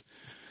feats.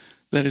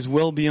 That is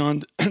well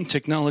beyond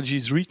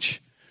technology's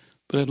reach.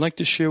 But I'd like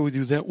to share with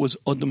you that was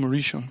Adam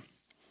Rishon.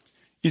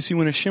 You see,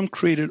 when Hashem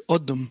created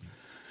Adam,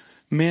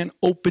 man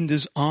opened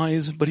his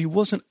eyes, but he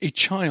wasn't a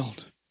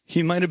child.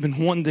 He might have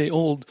been 1 day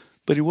old,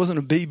 but he wasn't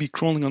a baby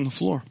crawling on the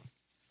floor.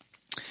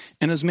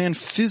 And as man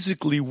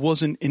physically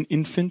wasn't an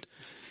infant,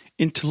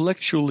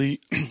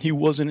 intellectually he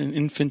wasn't an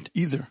infant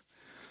either.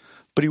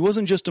 But he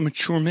wasn't just a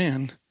mature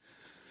man.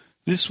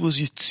 This was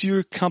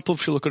Yitzir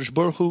Kapov Shel HaKadosh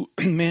Baruch Hu.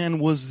 Man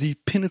was the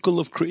pinnacle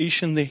of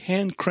creation, the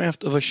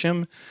handcraft of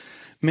Hashem.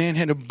 Man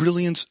had a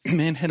brilliance,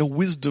 man had a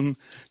wisdom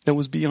that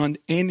was beyond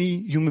any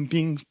human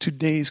being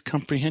today's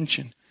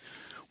comprehension.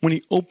 When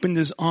he opened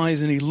his eyes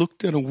and he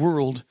looked at a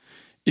world,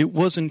 it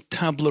wasn't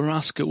tabula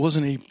rasa, it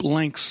wasn't a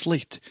blank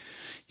slate.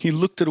 He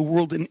looked at a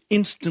world and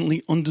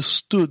instantly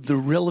understood the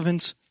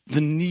relevance,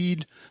 the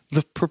need,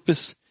 the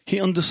purpose.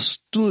 He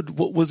understood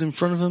what was in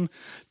front of him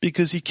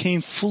because he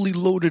came fully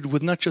loaded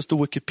with not just a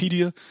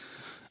Wikipedia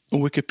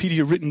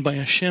written by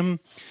Hashem.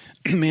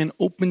 Man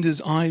opened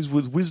his eyes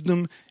with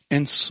wisdom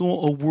and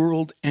saw a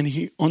world, and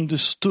he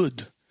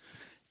understood.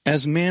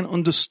 As man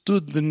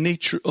understood the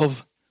nature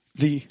of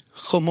the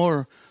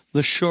chamor,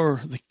 the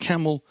shor, the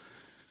camel,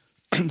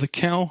 the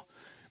cow,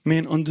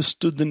 man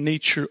understood the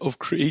nature of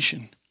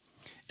creation.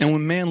 And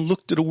when man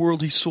looked at a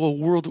world, he saw a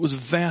world that was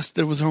vast,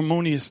 that was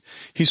harmonious.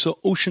 He saw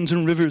oceans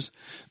and rivers.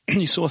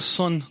 He saw a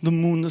sun, the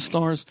moon, the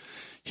stars.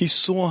 He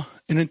saw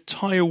an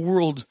entire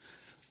world,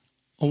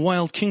 a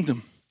wild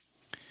kingdom.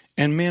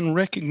 And man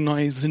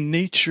recognized the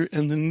nature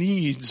and the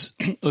needs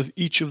of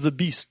each of the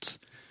beasts.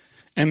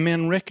 And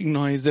man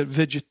recognized that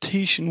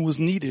vegetation was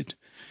needed.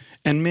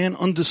 And man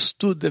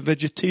understood that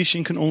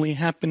vegetation can only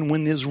happen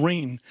when there's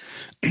rain.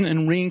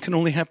 And rain can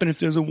only happen if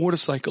there's a water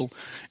cycle.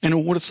 And a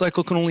water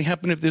cycle can only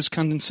happen if there's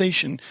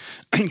condensation.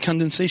 And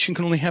condensation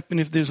can only happen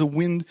if there's a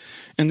wind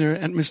and there are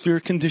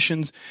atmospheric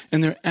conditions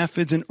and there are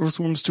aphids and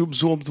earthworms to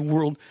absorb the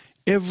world.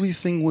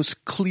 Everything was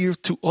clear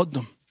to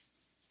Adam.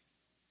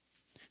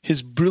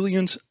 His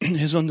brilliance,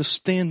 his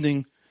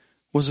understanding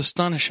was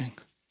astonishing.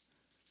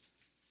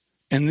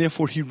 And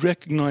therefore he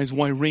recognized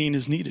why rain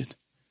is needed.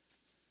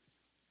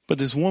 But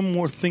there's one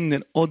more thing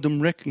that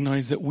Adam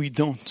recognized that we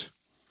don't.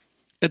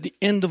 At the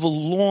end of a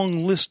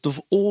long list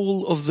of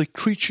all of the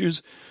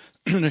creatures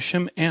that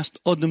Hashem asked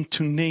Adam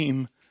to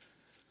name,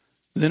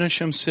 then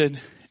Hashem said,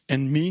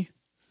 and me,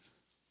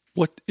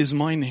 what is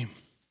my name?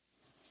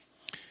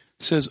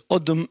 Says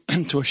Adam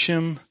to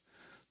Hashem,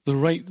 the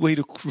right way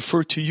to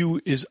refer to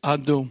you is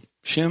Adon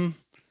Shem,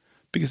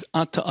 because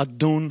Ata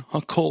Adon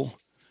Hakol.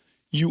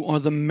 You are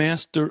the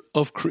master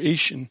of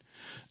creation.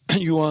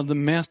 You are the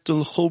master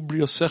l'chol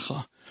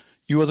briosecha.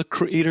 You are the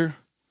creator,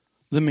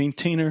 the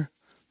maintainer,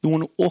 the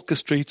one who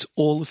orchestrates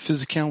all of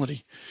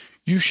physicality.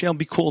 You shall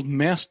be called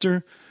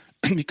master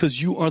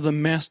because you are the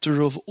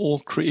master of all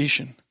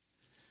creation.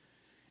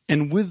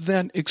 And with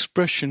that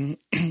expression,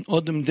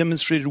 Adam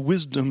demonstrated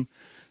wisdom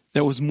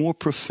that was more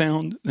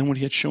profound than what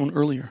he had shown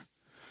earlier.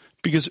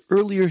 Because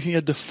earlier he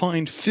had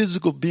defined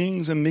physical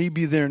beings and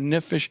maybe their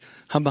nefesh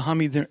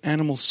habahami, their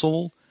animal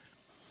soul.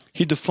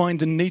 He defined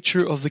the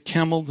nature of the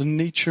camel, the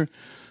nature,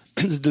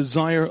 the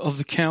desire of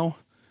the cow.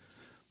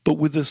 But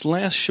with this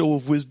last show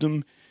of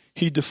wisdom,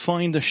 he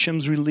defined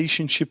Hashem's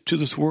relationship to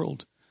this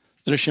world.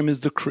 That Hashem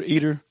is the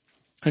creator,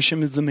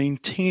 Hashem is the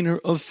maintainer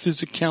of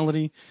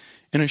physicality,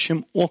 and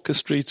Hashem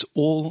orchestrates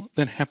all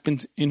that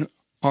happens in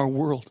our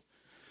world.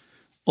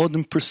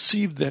 Adam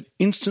perceived that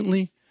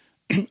instantly.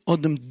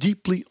 Adam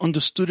deeply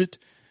understood it,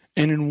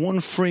 and in one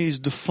phrase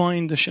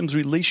defined Hashem's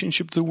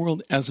relationship to the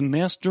world as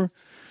master.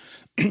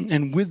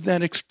 And with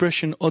that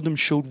expression, Adam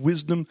showed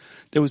wisdom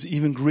that was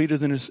even greater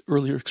than his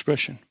earlier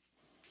expression.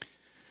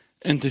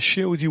 And to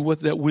share with you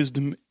what that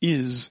wisdom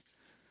is,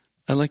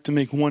 I'd like to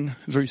make one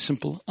very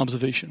simple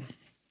observation.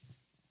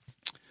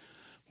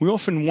 We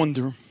often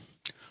wonder,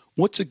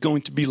 what's it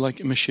going to be like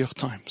in Mashiach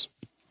times?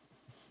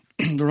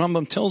 The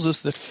Rambam tells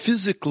us that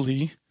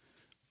physically,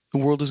 the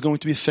world is going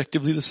to be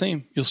effectively the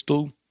same. You'll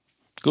still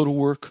go to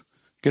work,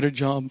 get a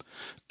job.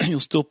 You'll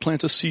still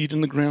plant a seed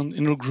in the ground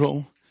and it'll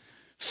grow.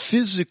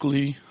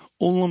 Physically,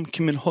 olam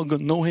kimin haga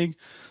noheg,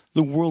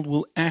 the world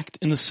will act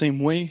in the same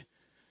way.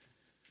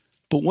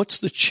 But what's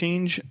the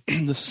change?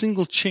 The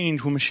single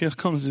change when Mashiach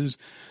comes is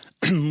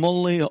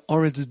Molei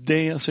ha'aretz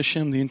de'as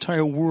Hashem. The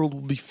entire world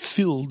will be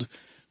filled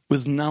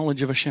with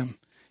knowledge of Hashem.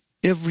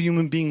 Every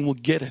human being will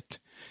get it.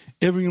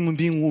 Every human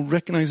being will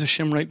recognize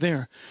Hashem right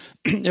there.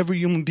 Every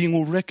human being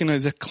will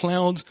recognize that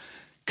clouds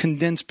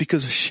condense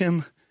because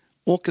Hashem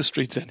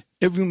orchestrates it.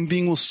 Every human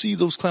being will see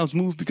those clouds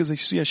move because they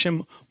see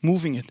Hashem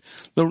moving it.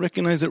 They'll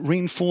recognize that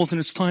rain falls in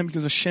its time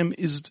because Hashem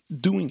is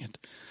doing it.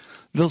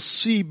 They'll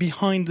see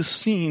behind the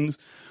scenes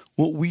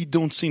what we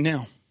don't see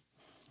now.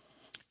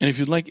 And if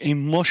you'd like a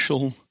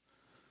mashal,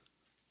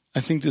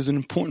 I think there's an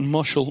important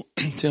mashal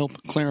to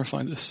help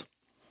clarify this.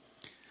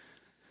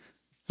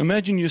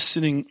 Imagine you're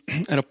sitting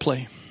at a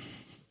play.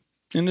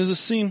 And there's a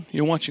scene,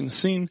 you're watching the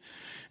scene,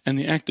 and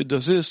the actor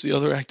does this, the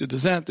other actor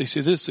does that, they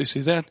say this, they say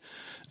that.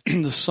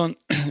 The sun,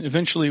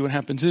 eventually what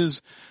happens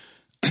is,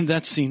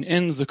 that scene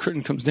ends, the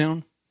curtain comes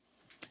down.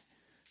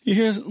 You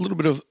hear a little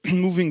bit of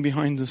moving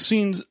behind the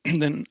scenes,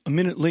 and then a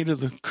minute later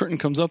the curtain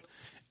comes up,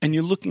 and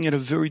you're looking at a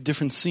very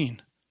different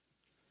scene.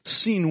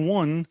 Scene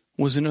one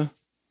was in a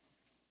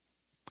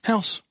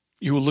house.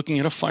 You were looking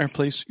at a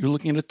fireplace, you were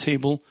looking at a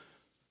table.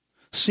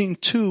 Scene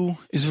two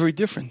is very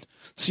different.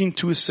 Scene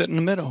two is set in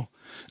a meadow.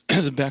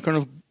 There's a background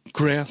of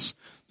grass.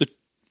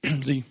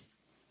 The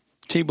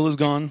table is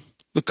gone.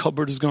 The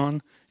cupboard is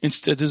gone.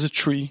 Instead, there's a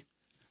tree.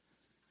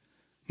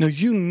 Now,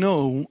 you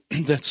know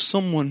that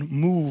someone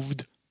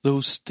moved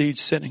those stage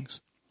settings.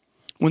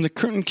 When the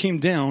curtain came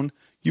down,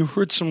 you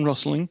heard some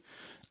rustling.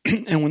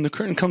 And when the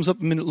curtain comes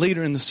up a minute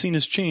later and the scene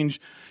has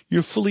changed,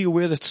 you're fully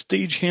aware that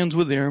stage hands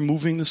were there,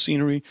 moving the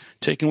scenery,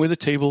 taking away the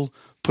table,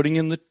 putting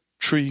in the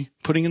tree,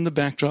 putting in the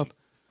backdrop.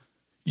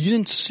 You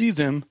didn't see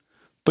them,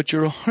 but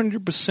you're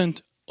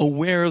 100%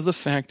 aware of the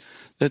fact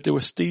that there were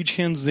stage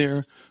hands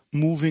there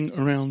moving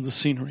around the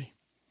scenery.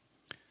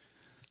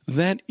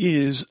 That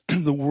is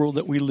the world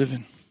that we live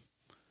in.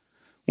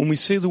 When we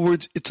say the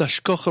words, it's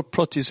Hashgacha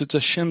Pratis, it's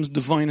Hashem's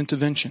divine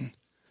intervention.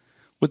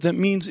 What that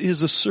means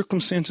is the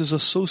circumstances are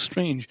so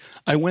strange.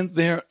 I went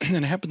there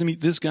and I happened to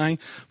meet this guy,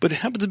 but it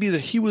happened to be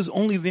that he was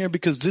only there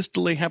because this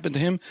delay happened to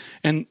him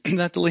and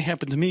that delay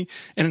happened to me.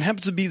 And it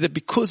happens to be that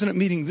because in that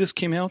meeting this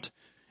came out,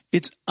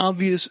 it's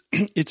obvious,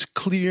 it's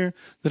clear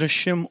that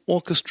Hashem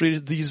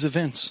orchestrated these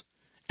events.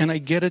 And I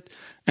get it,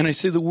 and I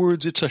say the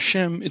words, it's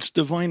Hashem, it's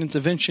divine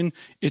intervention,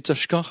 it's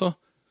Hashgacha,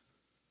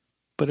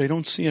 but I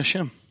don't see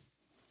Hashem.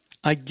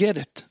 I get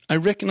it. I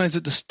recognize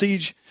that the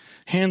stage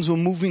hands were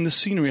moving the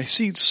scenery. I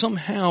see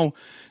somehow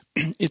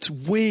it's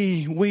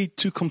way, way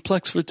too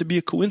complex for it to be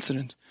a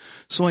coincidence.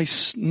 So I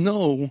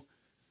know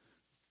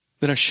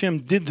that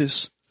Hashem did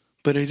this,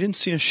 but I didn't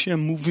see Hashem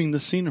moving the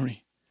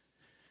scenery.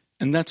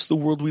 And that's the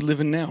world we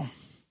live in now.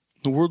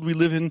 The world we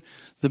live in,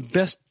 the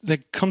best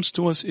that comes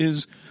to us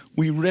is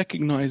we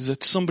recognize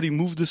that somebody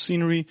moved the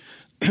scenery.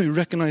 We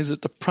recognize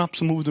that the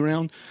props moved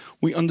around.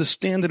 We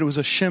understand that it was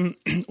Hashem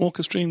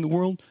orchestrating the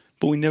world,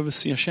 but we never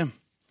see Hashem.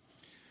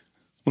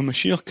 When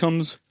Mashiach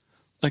comes,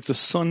 like the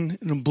sun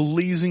in a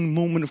blazing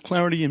moment of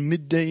clarity in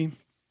midday,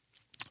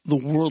 the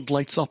world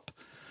lights up.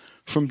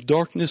 From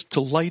darkness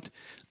to light,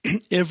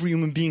 every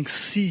human being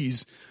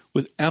sees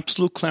with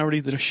absolute clarity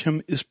that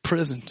Hashem is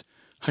present.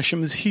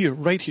 Hashem is here,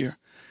 right here.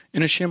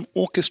 And Hashem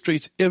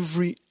orchestrates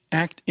every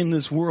act in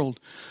this world.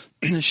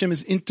 Hashem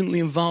is intimately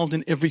involved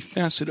in every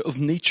facet of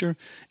nature,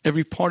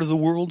 every part of the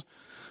world.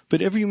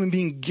 But every human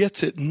being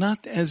gets it,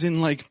 not as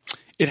in like,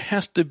 it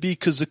has to be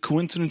because the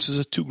coincidences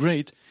are too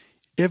great.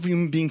 Every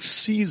human being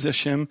sees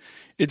Hashem.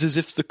 It's as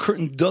if the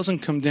curtain doesn't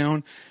come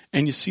down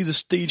and you see the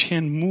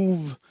stagehand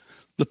move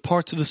the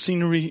parts of the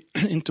scenery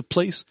into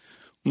place.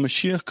 When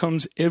Mashiach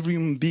comes, every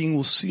human being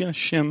will see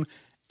Hashem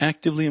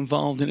actively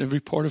involved in every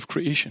part of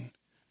creation.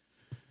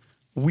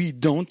 We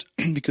don't,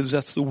 because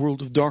that's the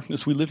world of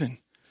darkness we live in.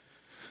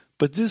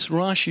 But this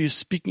Rashi is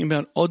speaking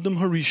about Adam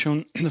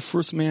Harishon, the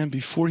first man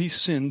before he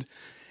sinned,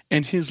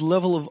 and his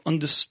level of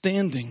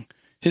understanding,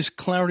 his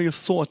clarity of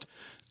thought,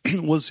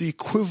 was the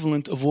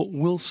equivalent of what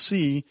we'll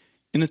see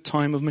in the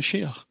time of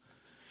Mashiach.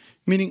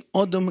 Meaning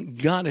Adam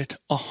got it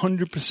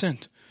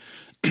 100%.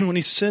 When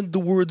he said the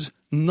words,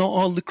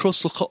 Na'al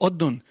likros l'cha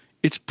Adon,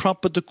 it's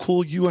proper to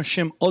call you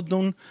Hashem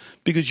Adon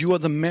because you are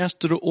the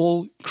master of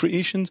all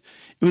creations.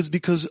 It was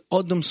because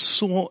Adam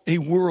saw a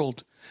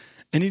world.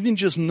 And he didn't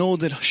just know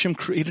that Hashem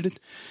created it.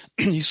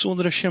 He saw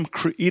that Hashem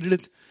created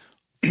it,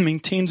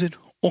 maintains it,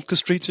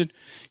 orchestrates it.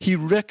 He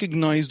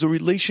recognized the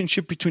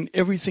relationship between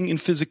everything in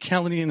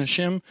physicality and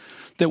Hashem,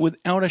 that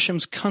without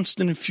Hashem's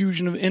constant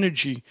infusion of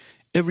energy,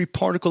 every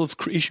particle of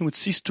creation would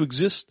cease to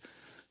exist.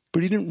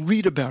 But he didn't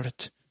read about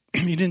it.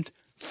 He didn't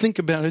think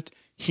about it.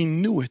 He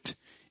knew it.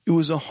 It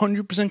was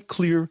 100%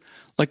 clear,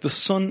 like the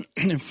sun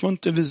in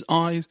front of his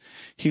eyes.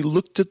 He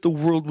looked at the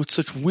world with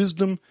such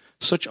wisdom,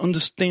 such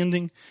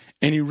understanding,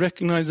 and he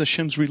recognized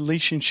Hashem's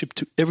relationship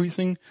to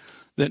everything,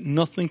 that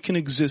nothing can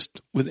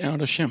exist without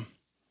Hashem.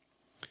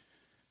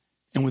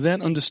 And with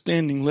that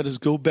understanding, let us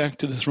go back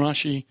to this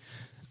Rashi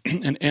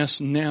and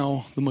ask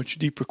now the much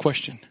deeper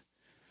question.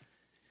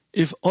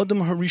 If Adam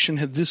Harishon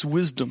had this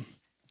wisdom,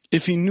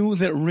 if he knew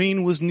that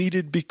rain was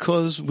needed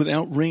because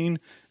without rain,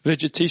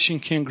 vegetation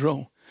can't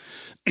grow,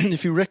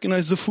 if he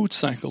recognized the food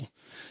cycle,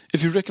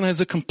 if he recognized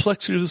the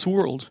complexity of this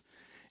world,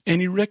 and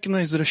he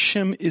recognized that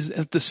Hashem is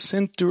at the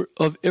center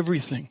of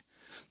everything,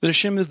 that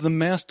Hashem is the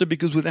master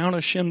because without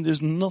Hashem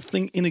there's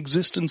nothing in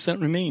existence that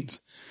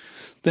remains,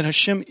 that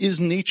Hashem is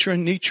nature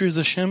and nature is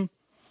Hashem,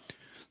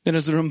 that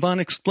as the Ramban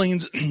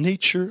explains,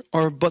 nature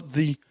are but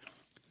the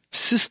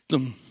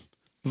system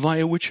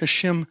via which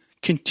Hashem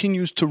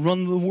continues to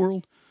run the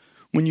world.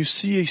 When you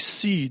see a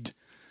seed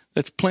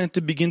that's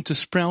planted begin to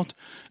sprout,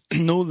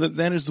 know that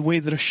that is the way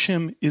that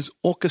Hashem is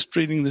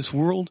orchestrating this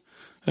world.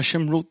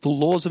 Hashem wrote the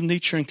laws of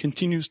nature and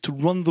continues to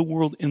run the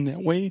world in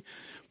that way.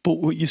 But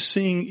what you're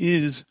seeing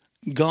is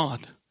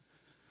God.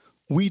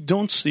 We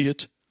don't see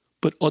it,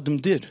 but Adam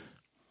did.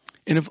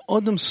 And if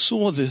Adam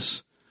saw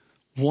this,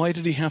 why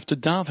did he have to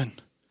daven?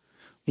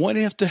 Why did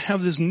he have to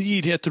have this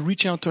need? He had to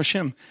reach out to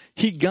Hashem.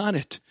 He got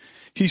it.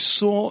 He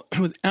saw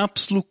with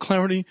absolute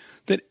clarity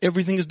that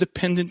everything is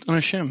dependent on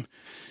Hashem.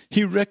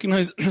 He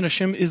recognized that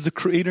Hashem is the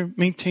creator,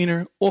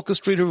 maintainer,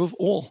 orchestrator of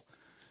all.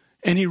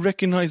 And he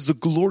recognized the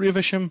glory of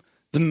Hashem,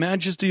 the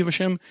majesty of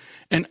Hashem,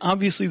 and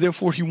obviously,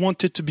 therefore, he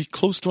wanted to be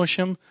close to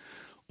Hashem.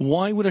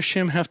 Why would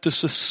Hashem have to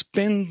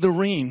suspend the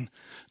rain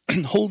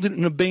and hold it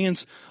in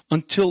abeyance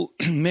until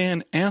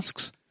man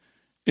asks?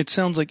 It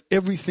sounds like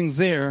everything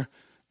there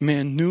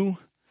man knew,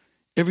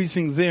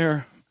 everything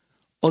there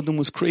Adam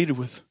was created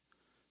with.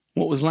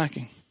 What was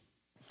lacking?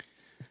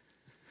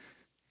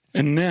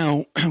 And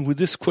now, with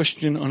this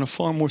question on a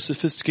far more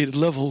sophisticated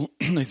level,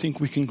 I think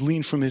we can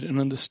glean from it an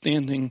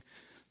understanding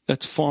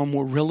that's far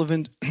more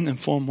relevant and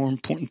far more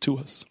important to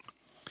us.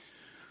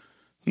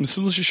 The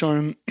Mesilas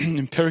Yesharim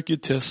in Perek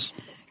Yutes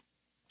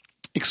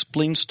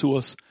explains to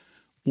us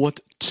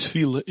what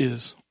tefillah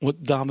is,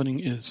 what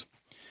davening is.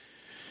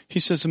 He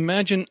says,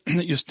 imagine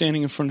that you're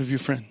standing in front of your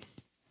friend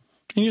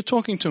and you're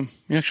talking to him.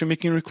 You're actually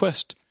making a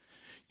request.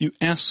 You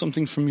ask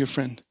something from your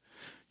friend.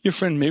 Your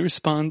friend may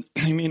respond,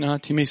 he may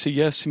not, he may say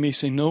yes, he may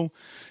say no.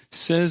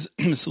 Says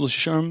Mesilas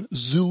Yesharim,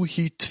 Zu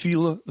hi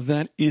tefillah,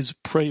 that is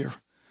prayer.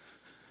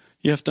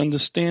 You have to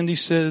understand, he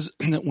says,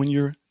 that when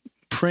you're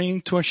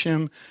praying to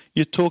Hashem,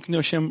 you're talking to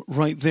Hashem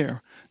right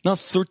there. Not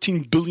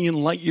 13 billion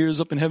light years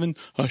up in heaven.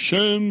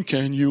 Hashem,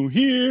 can you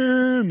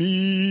hear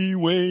me?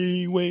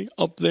 Way, way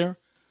up there.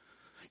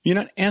 You're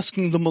not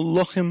asking the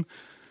malachim,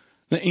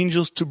 the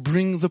angels, to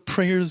bring the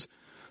prayers.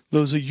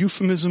 Those are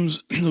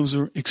euphemisms. Those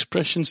are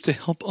expressions to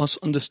help us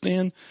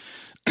understand.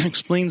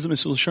 Explains the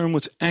Mesilas Yesharim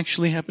what's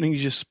actually happening.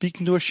 He's just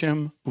speaking to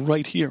Hashem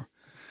right here.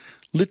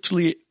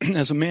 Literally,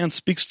 as a man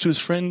speaks to his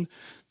friend,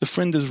 the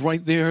friend is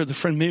right there. The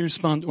friend may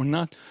respond or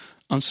not.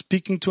 I'm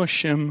speaking to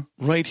Hashem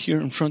right here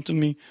in front of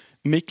me,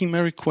 making my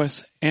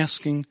request,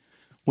 asking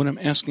what I'm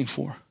asking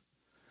for.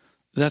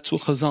 That's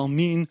what Chazal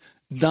mean.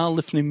 Da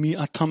lifnei mi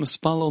atam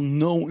espalel,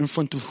 know in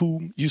front of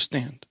whom you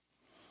stand.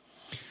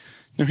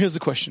 Now here's the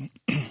question.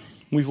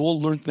 We've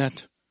all learned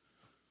that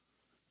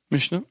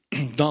Mishnah,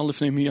 Dal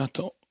lifnei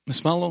miyato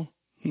mismalo,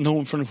 know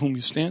in front of whom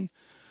you stand.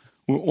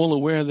 We're all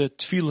aware that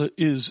tefillah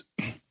is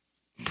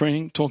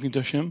praying, talking to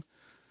Hashem.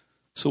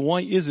 So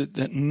why is it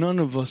that none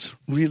of us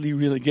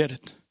really get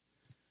it?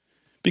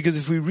 Because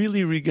if we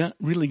really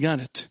got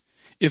it,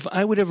 if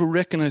I would ever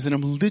recognize that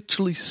I'm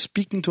literally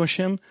speaking to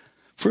Hashem,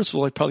 first of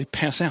all, I'd probably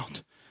pass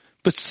out.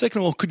 But second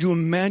of all, could you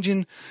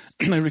imagine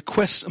my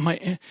requests?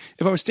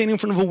 If I was standing in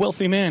front of a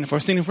wealthy man, if I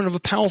was standing in front of a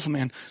powerful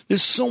man,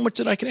 there's so much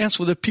that I could ask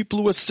for. There are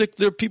people who are sick.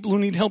 There are people who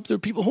need help. There are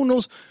people who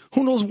knows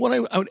what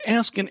I would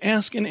ask and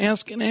ask and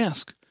ask and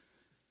ask.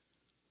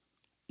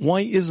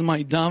 Why is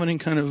my davening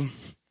kind of,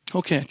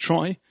 okay, I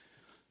try,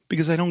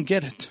 because I don't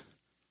get it.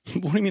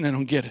 What do you mean I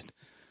don't get it?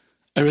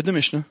 I read the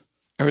Mishnah.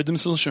 I read the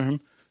Mesilas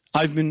Yesharim.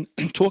 I've been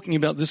talking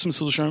about this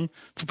Mesilas Yesharim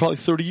for probably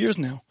 30 years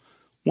now.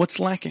 What's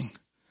lacking?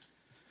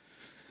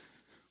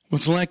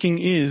 What's lacking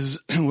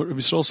is what Rabbi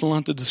Yisrael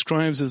Salanta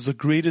describes as the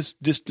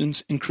greatest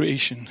distance in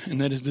creation,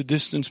 and that is the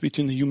distance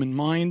between the human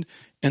mind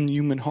and the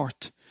human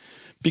heart.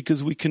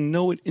 Because we can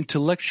know it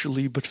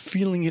intellectually, but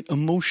feeling it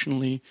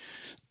emotionally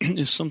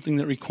is something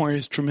that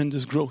requires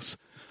tremendous growth.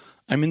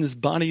 I'm in this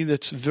body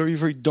that's very,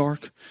 very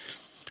dark.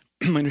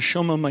 My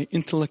neshama, my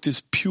intellect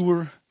is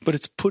pure, but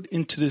it's put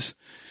into this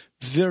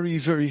very,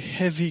 very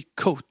heavy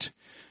coat.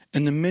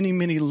 And the many,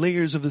 many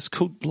layers of this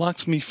coat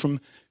blocks me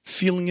from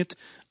feeling it.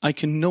 I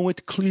can know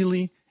it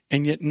clearly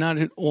and yet not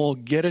at all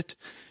get it.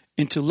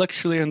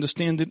 Intellectually I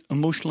understand it,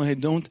 emotionally I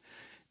don't.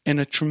 And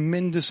a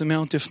tremendous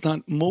amount, if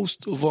not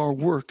most of our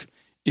work,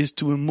 is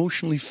to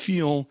emotionally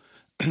feel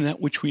that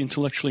which we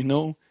intellectually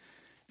know.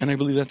 And I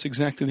believe that's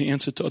exactly the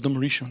answer to Adam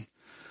Rishon.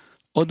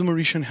 Adam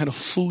Rishon had a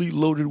fully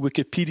loaded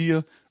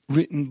Wikipedia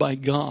written by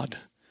God.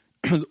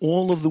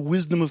 All of the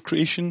wisdom of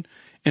creation,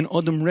 and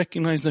Adam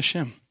recognized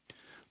Hashem.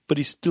 But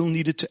he still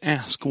needed to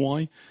ask.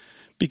 Why?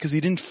 Because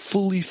he didn't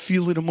fully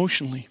feel it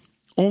emotionally.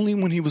 Only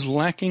when he was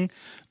lacking,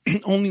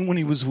 only when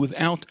he was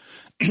without,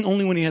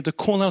 only when he had to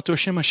call out to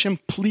Hashem, Hashem,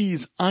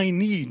 please, I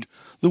need.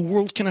 The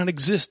world cannot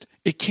exist.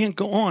 It can't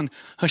go on.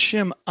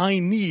 Hashem, I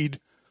need.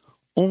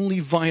 Only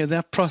via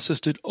that process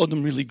did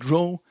Adam really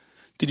grow.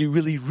 Did he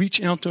really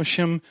reach out to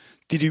Hashem?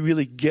 Did he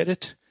really get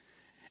it?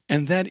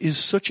 And that is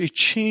such a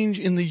change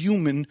in the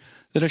human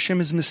that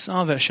Hashem is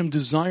misaveh. Hashem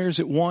desires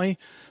it. Why?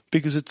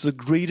 Because it's the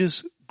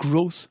greatest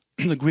growth,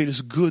 the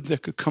greatest good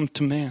that could come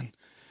to man.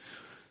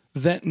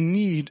 That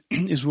need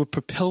is what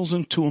propels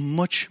him to a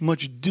much,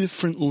 much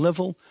different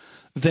level.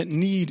 That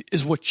need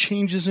is what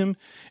changes him.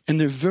 And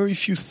there are very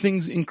few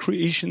things in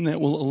creation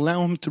that will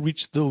allow him to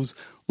reach those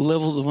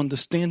levels of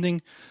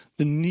understanding.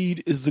 The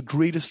need is the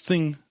greatest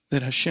thing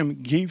that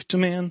Hashem gave to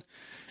man.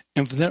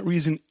 And for that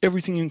reason,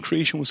 everything in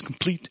creation was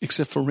complete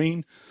except for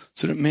rain,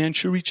 so that man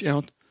should reach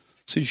out,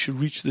 so he should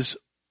reach this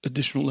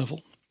additional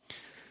level.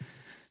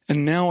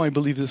 And now I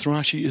believe this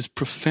Rashi is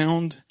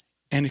profound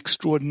and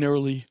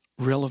extraordinarily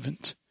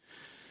relevant.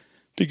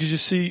 Because you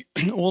see,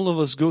 all of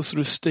us go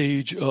through a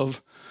stage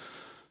of,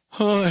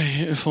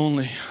 if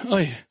only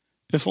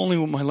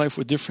my life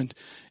were different,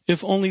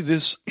 if only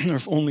this, or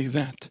if only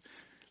that.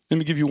 Let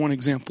me give you one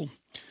example.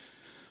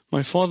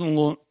 My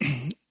father-in-law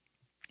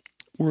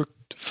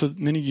worked for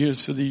many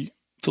years for the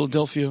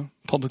Philadelphia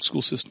public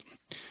school system.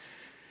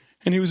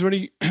 And he was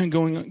already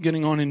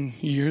getting on in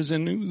years,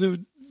 and there were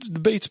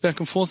debates back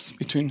and forth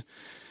between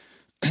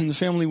the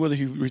family whether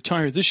he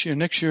retired this year,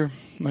 next year.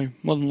 My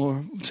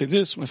mother-in-law would say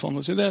this, my father-in-law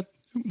would say that.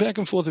 Back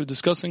and forth they were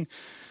discussing.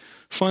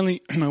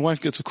 Finally, my wife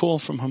gets a call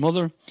from her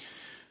mother.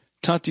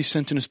 Tati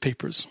sent in his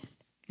papers,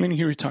 meaning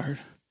he retired.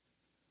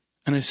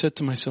 And I said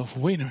to myself,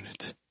 wait a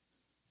minute.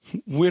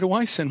 Where do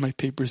I send my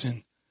papers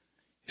in?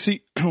 You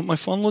see, what my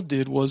father-in-law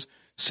did was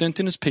sent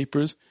in his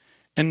papers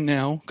and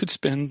now could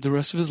spend the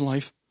rest of his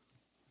life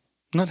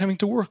not having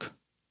to work.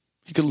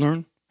 He could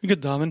learn, he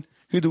could daven,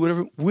 he could do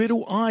whatever. Where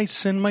do I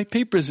send my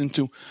papers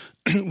into?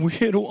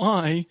 Where do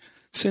I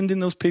send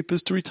in those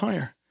papers to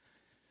retire?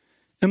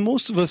 And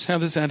most of us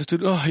have this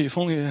attitude, if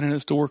only I didn't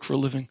have to work for a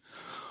living.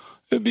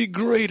 It'd be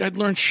great. I'd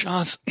learn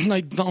Shas,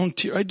 I'd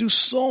volunteer, I'd do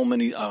so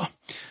many.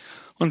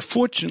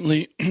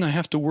 Unfortunately, I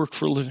have to work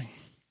for a living.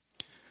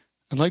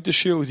 I'd like to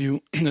share with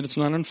you that it's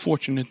not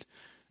unfortunate,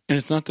 and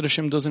it's not that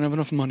Hashem doesn't have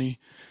enough money.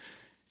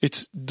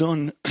 It's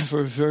done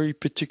for a very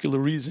particular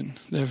reason.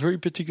 That very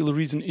particular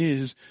reason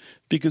is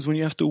because when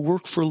you have to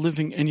work for a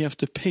living and you have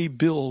to pay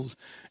bills,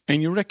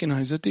 and you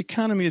recognize that the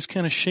economy is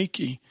kind of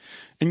shaky,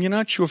 and you're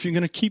not sure if you're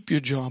going to keep your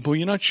job, or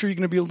you're not sure you're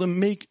going to be able to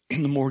make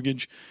the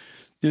mortgage,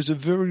 there's a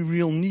very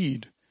real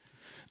need.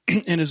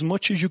 And as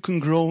much as you can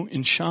grow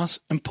in Shas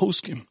and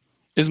Poskim,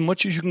 as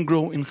much as you can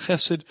grow in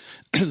Chesed,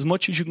 as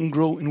much as you can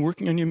grow in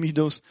working on your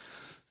Midos,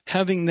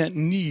 having that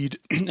need,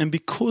 and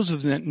because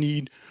of that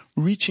need,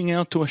 reaching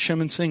out to Hashem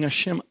and saying,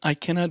 Hashem, I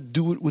cannot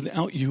do it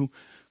without you,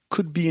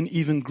 could be an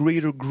even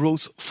greater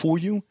growth for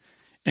you,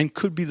 and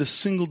could be the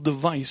single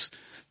device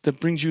that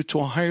brings you to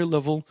a higher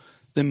level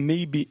than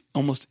maybe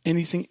almost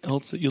anything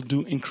else that you'll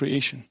do in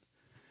creation.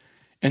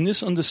 And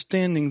this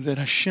understanding that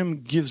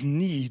Hashem gives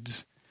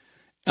needs,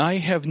 I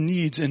have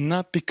needs, and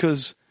not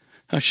because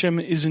Hashem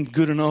isn't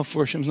good enough,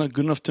 or Hashem's not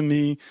good enough to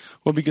me,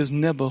 or because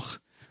Nebuch,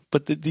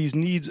 but that these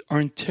needs are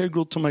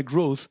integral to my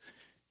growth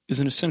is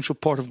an essential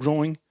part of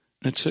growing,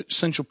 an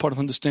essential part of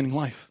understanding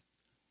life.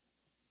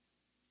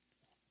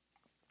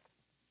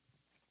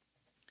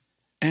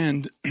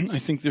 And I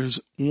think there's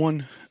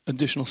one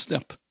additional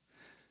step.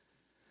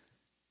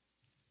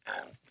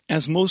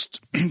 As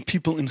most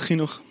people in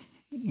Chinuch,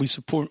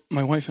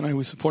 my wife and I,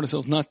 we support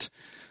ourselves not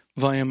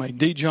via my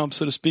day job,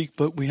 so to speak,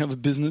 but we have a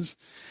business.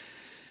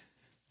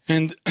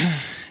 And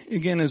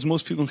again, as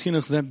most people in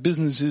Chinuch, that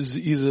business is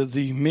either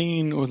the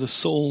main or the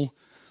sole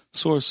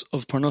source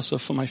of parnasa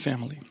for my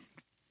family.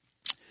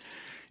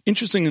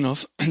 Interesting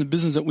enough, the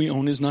business that we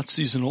own is not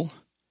seasonal,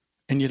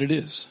 and yet it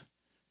is.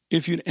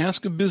 If you'd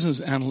ask a business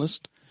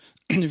analyst,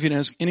 if you'd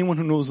ask anyone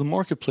who knows the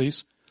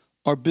marketplace,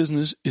 our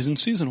business isn't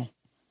seasonal.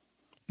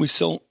 We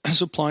sell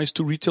supplies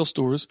to retail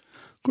stores.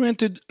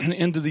 Granted, the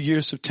end of the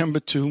year, September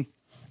to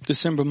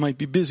December might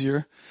be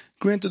busier.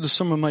 Granted, the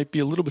summer might be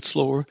a little bit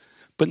slower,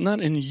 but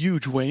not in a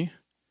huge way.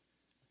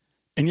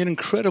 And yet,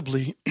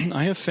 incredibly,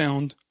 I have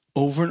found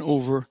over and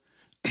over,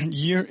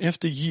 year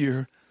after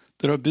year,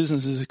 that our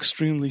business is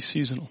extremely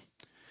seasonal.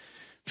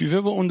 If you've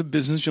ever owned a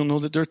business, you'll know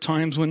that there are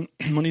times when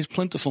money is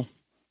plentiful,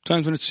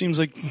 times when it seems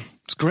like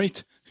it's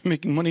great, you're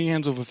making money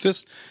hands over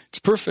fist, it's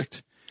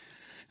perfect.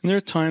 And there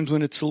are times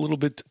when it's a little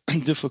bit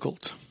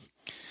difficult.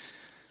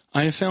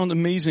 I have found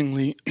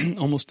amazingly,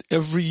 almost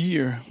every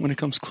year, when it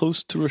comes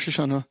close to Rosh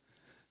Hashanah,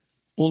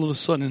 all of a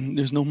sudden,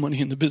 there's no money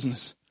in the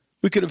business.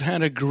 We could have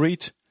had a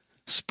great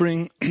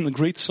spring, a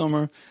great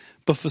summer,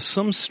 but for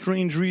some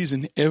strange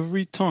reason,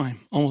 every time,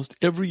 almost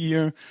every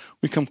year,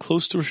 we come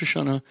close to Rosh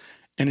Hashanah,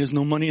 and there's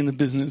no money in the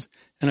business,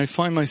 and I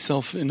find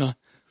myself in a,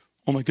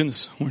 oh my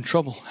goodness, we're in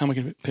trouble. How am I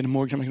going to pay the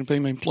mortgage? How am I going to pay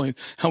my employees?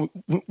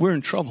 We're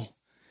in trouble.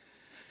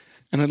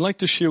 And I'd like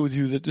to share with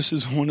you that this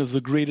is one of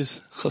the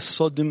greatest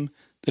chasadim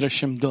that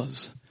Hashem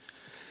does.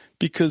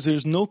 Because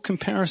there's no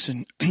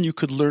comparison. You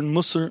could learn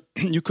Musar,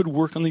 you could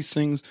work on these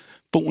things,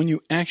 but when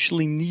you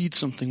actually need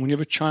something, when you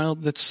have a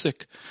child that's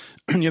sick,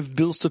 and you have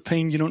bills to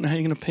pay and you don't know how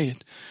you're going to pay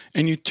it,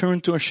 and you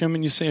turn to Hashem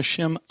and you say,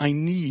 Hashem, I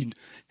need,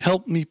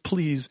 help me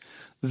please,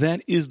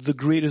 that is the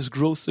greatest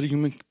growth that a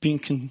human being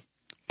can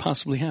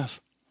possibly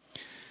have.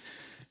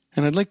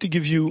 And I'd like to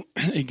give you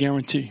a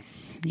guarantee.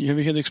 You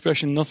ever hear the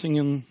expression, nothing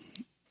in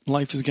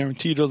life is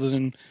guaranteed other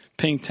than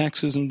paying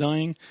taxes and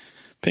dying?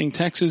 Paying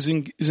taxes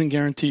isn't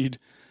guaranteed,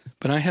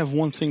 but I have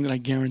one thing that I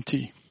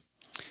guarantee.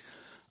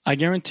 I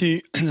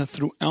guarantee that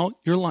throughout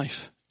your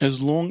life,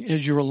 as long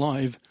as you're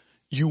alive,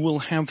 you will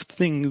have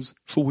things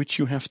for which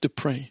you have to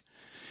pray.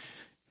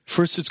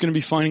 First, it's going to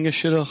be finding a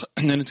shidduch,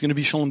 and then it's going to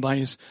be shalom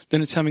bayis.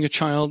 Then it's having a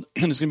child,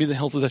 and it's going to be the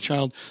health of that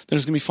child. Then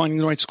it's going to be finding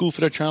the right school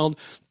for that child,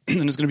 and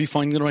then it's going to be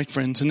finding the right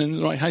friends, and then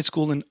the right high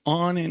school, and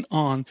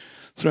on.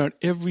 Throughout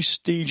every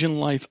stage in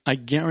life, I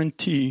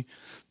guarantee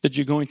that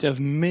you're going to have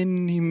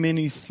many,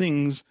 many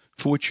things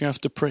for which you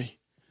have to pray.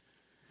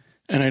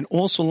 And I'd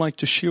also like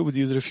to share with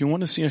you that if you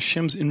want to see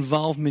Hashem's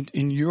involvement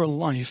in your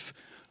life,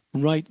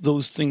 write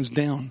those things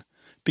down,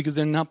 because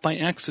they're not by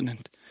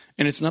accident.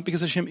 And it's not because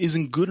Hashem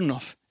isn't good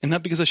enough, and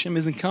not because Hashem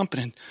isn't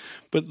competent,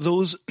 but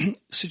those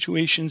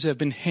situations have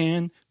been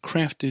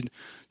handcrafted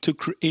to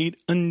create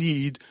a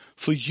need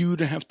for you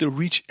to have to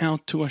reach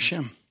out to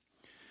Hashem.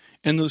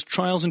 And those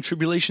trials and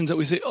tribulations that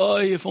we say, oh,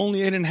 if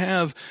only I didn't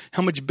have,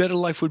 how much better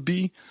life would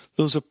be,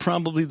 those are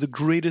probably the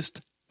greatest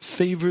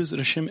favors that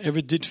Hashem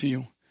ever did for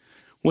you.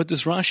 What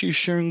this Rashi is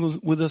sharing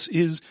with us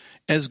is,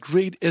 as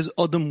great as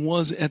Adam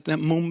was at that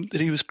moment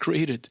that he was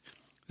created,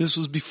 this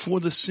was before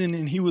the sin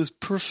and he was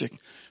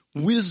perfect.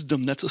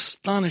 Wisdom that's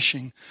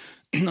astonishing,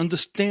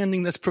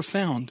 understanding that's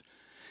profound.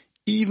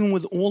 Even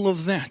with all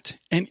of that,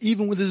 and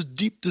even with his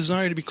deep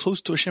desire to be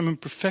close to Hashem and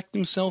perfect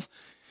himself,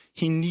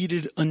 he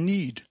needed a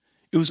need.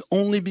 It was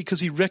only because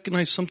he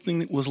recognized something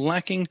that was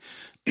lacking,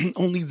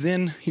 only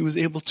then he was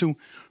able to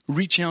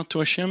reach out to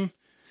Hashem.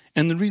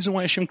 And the reason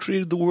why Hashem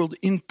created the world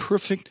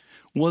imperfect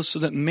was so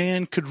that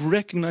man could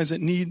recognize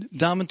that need,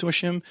 daven to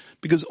Hashem,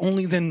 because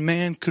only then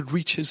man could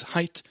reach his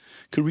height,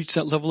 could reach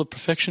that level of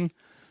perfection.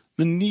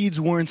 The needs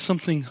weren't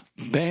something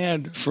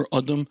bad for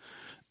Adam,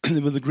 they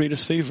were the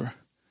greatest favor.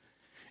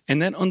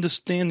 And that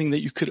understanding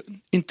that you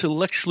could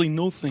intellectually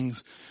know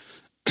things,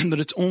 but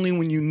it's only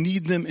when you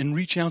need them and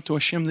reach out to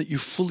Hashem that you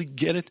fully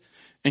get it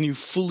and you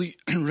fully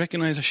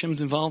recognize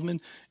Hashem's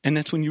involvement, and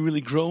that's when you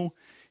really grow,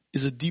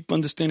 is a deep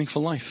understanding for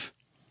life.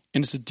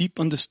 And it's a deep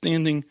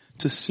understanding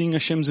to seeing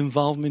Hashem's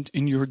involvement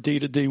in your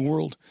day-to-day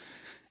world.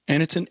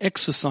 And it's an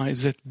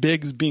exercise that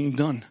begs being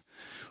done.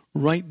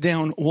 Write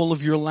down all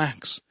of your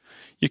lacks.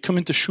 You come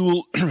into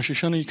shul, Rosh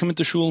Hashanah, you come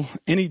into shul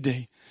any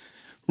day.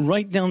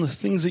 Write down the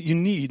things that you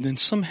need, and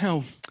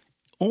somehow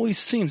always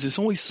seems there's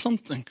always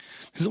something.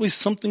 There's always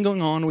something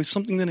going on, always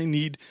something that I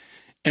need,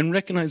 and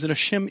recognize that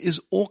Hashem is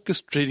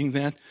orchestrating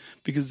that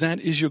because that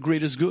is your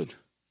greatest good.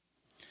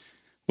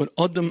 What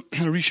Adam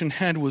Rishon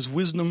had was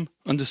wisdom,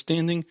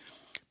 understanding,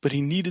 but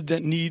he needed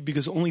that need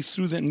because only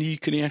through that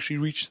need could he actually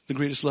reach the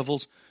greatest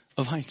levels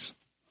of heights.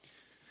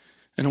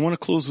 And I want to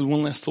close with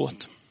one last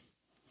thought.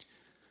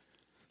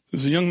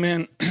 There's a young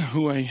man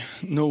who I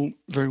know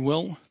very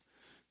well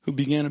who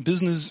began a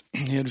business.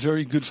 He had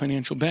very good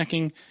financial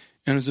backing,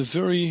 and it was a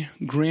very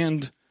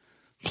grand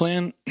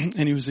plan,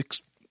 and he was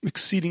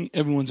exceeding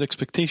everyone's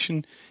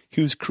expectation.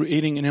 He was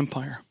creating an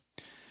empire.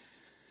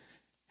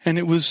 And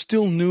it was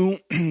still new,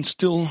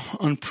 still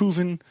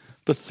unproven,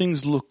 but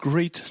things look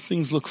great,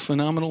 things look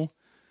phenomenal.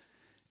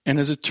 And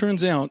as it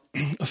turns out,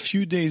 a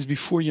few days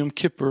before Yom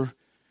Kippur,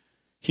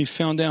 he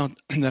found out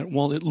that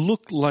while it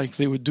looked like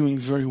they were doing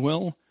very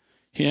well,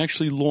 he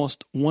actually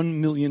lost $1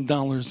 million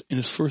in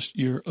his first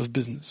year of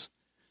business.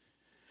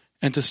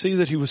 And to say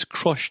that he was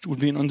crushed would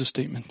be an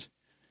understatement.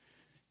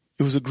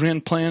 It was a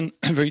grand plan,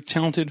 very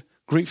talented,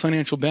 great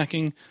financial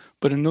backing,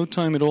 but in no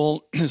time at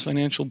all, his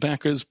financial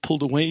backers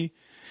pulled away.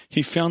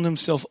 He found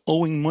himself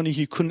owing money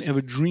he couldn't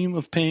ever dream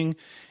of paying,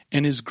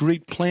 and his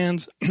great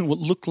plans, what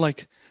looked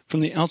like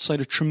from the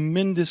outside a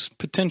tremendous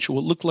potential,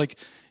 what looked like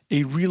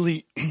a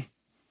really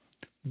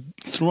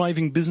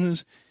thriving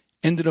business,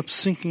 ended up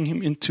sinking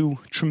him into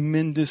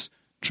tremendous,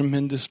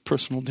 tremendous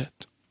personal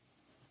debt.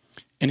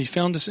 And he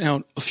found this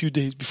out a few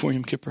days before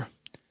Yom Kippur.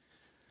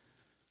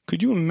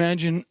 Could you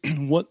imagine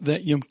what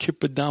that Yom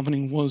Kippur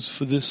davening was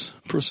for this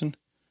person?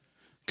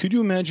 Could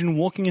you imagine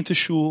walking into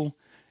shul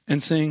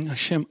and saying,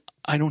 Hashem,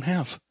 I don't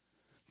have.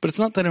 But it's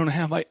not that I don't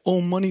have. I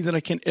owe money that I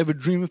can't ever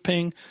dream of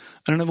paying.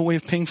 I don't have a way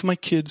of paying for my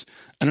kids.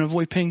 I don't have a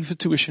way of paying for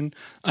tuition.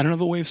 I don't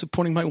have a way of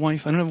supporting my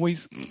wife. I don't have a way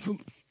of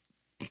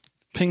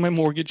paying my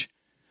mortgage.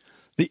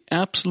 The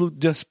absolute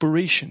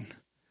desperation.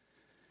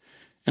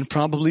 And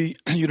probably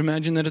you'd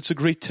imagine that it's a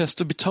great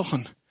test of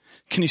bitachon.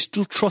 Can he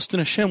still trust in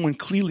Hashem when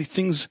clearly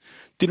things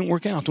didn't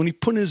work out? When he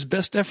put in his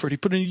best effort, he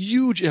put in a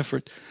huge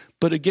effort,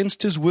 but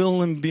against his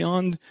will and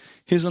beyond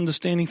his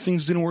understanding,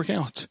 things didn't work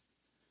out.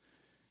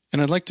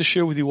 And I'd like to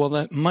share with you, while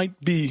that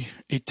might be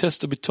a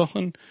test of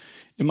bitachon,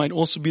 it might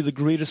also be the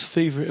greatest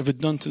favor ever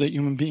done to that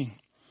human being.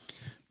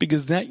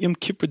 Because that Yom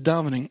Kippur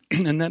davening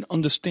and that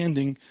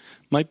understanding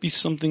might be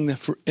something that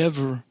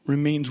forever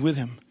remains with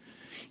him.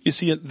 You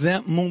see, at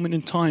that moment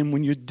in time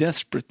when you're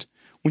desperate,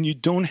 when you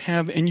don't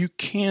have and you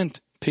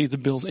can't pay the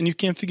bills and you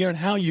can't figure out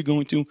how you're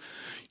going to,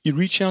 you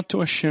reach out to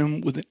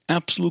Hashem with an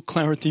absolute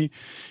clarity.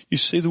 You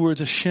say the words,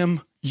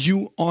 Hashem,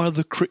 you are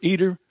the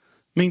creator,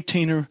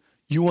 maintainer.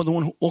 You are the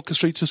one who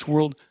orchestrates this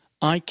world.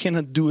 I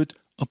cannot do it.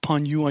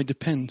 Upon you I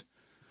depend.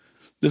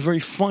 The very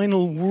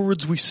final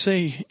words we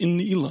say in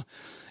Ne'ilah,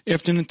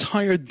 after an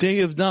entire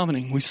day of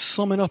davening, we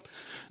sum it up.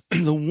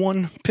 The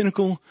one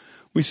pinnacle,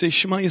 we say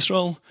Shema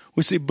Yisrael,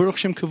 we say Baruch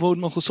Shem Kavod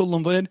Malchus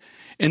Olam Vaed,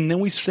 and then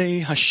we say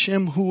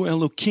Hashem Hu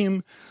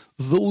Elokim.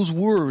 Those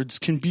words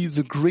can be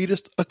the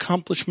greatest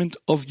accomplishment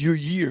of your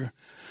year.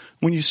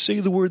 When you say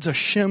the words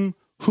Hashem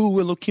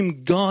Hu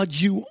Elokim, God,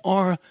 you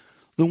are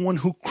the one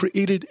who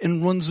created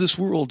and runs this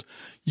world.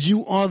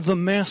 You are the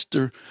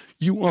master.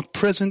 You are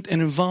present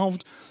and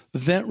involved.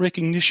 That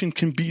recognition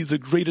can be the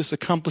greatest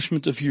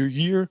accomplishment of your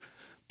year.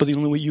 But the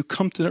only way you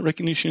come to that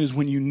recognition is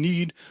when you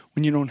need,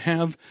 when you don't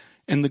have.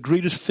 And the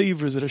greatest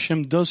favors that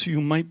Hashem does for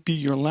you might be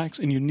your lacks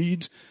and your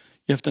needs.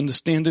 You have to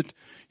understand it.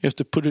 You have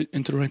to put it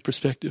into the right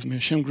perspective. May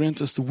Hashem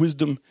grant us the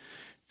wisdom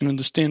and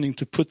understanding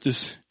to put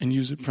this and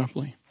use it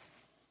properly.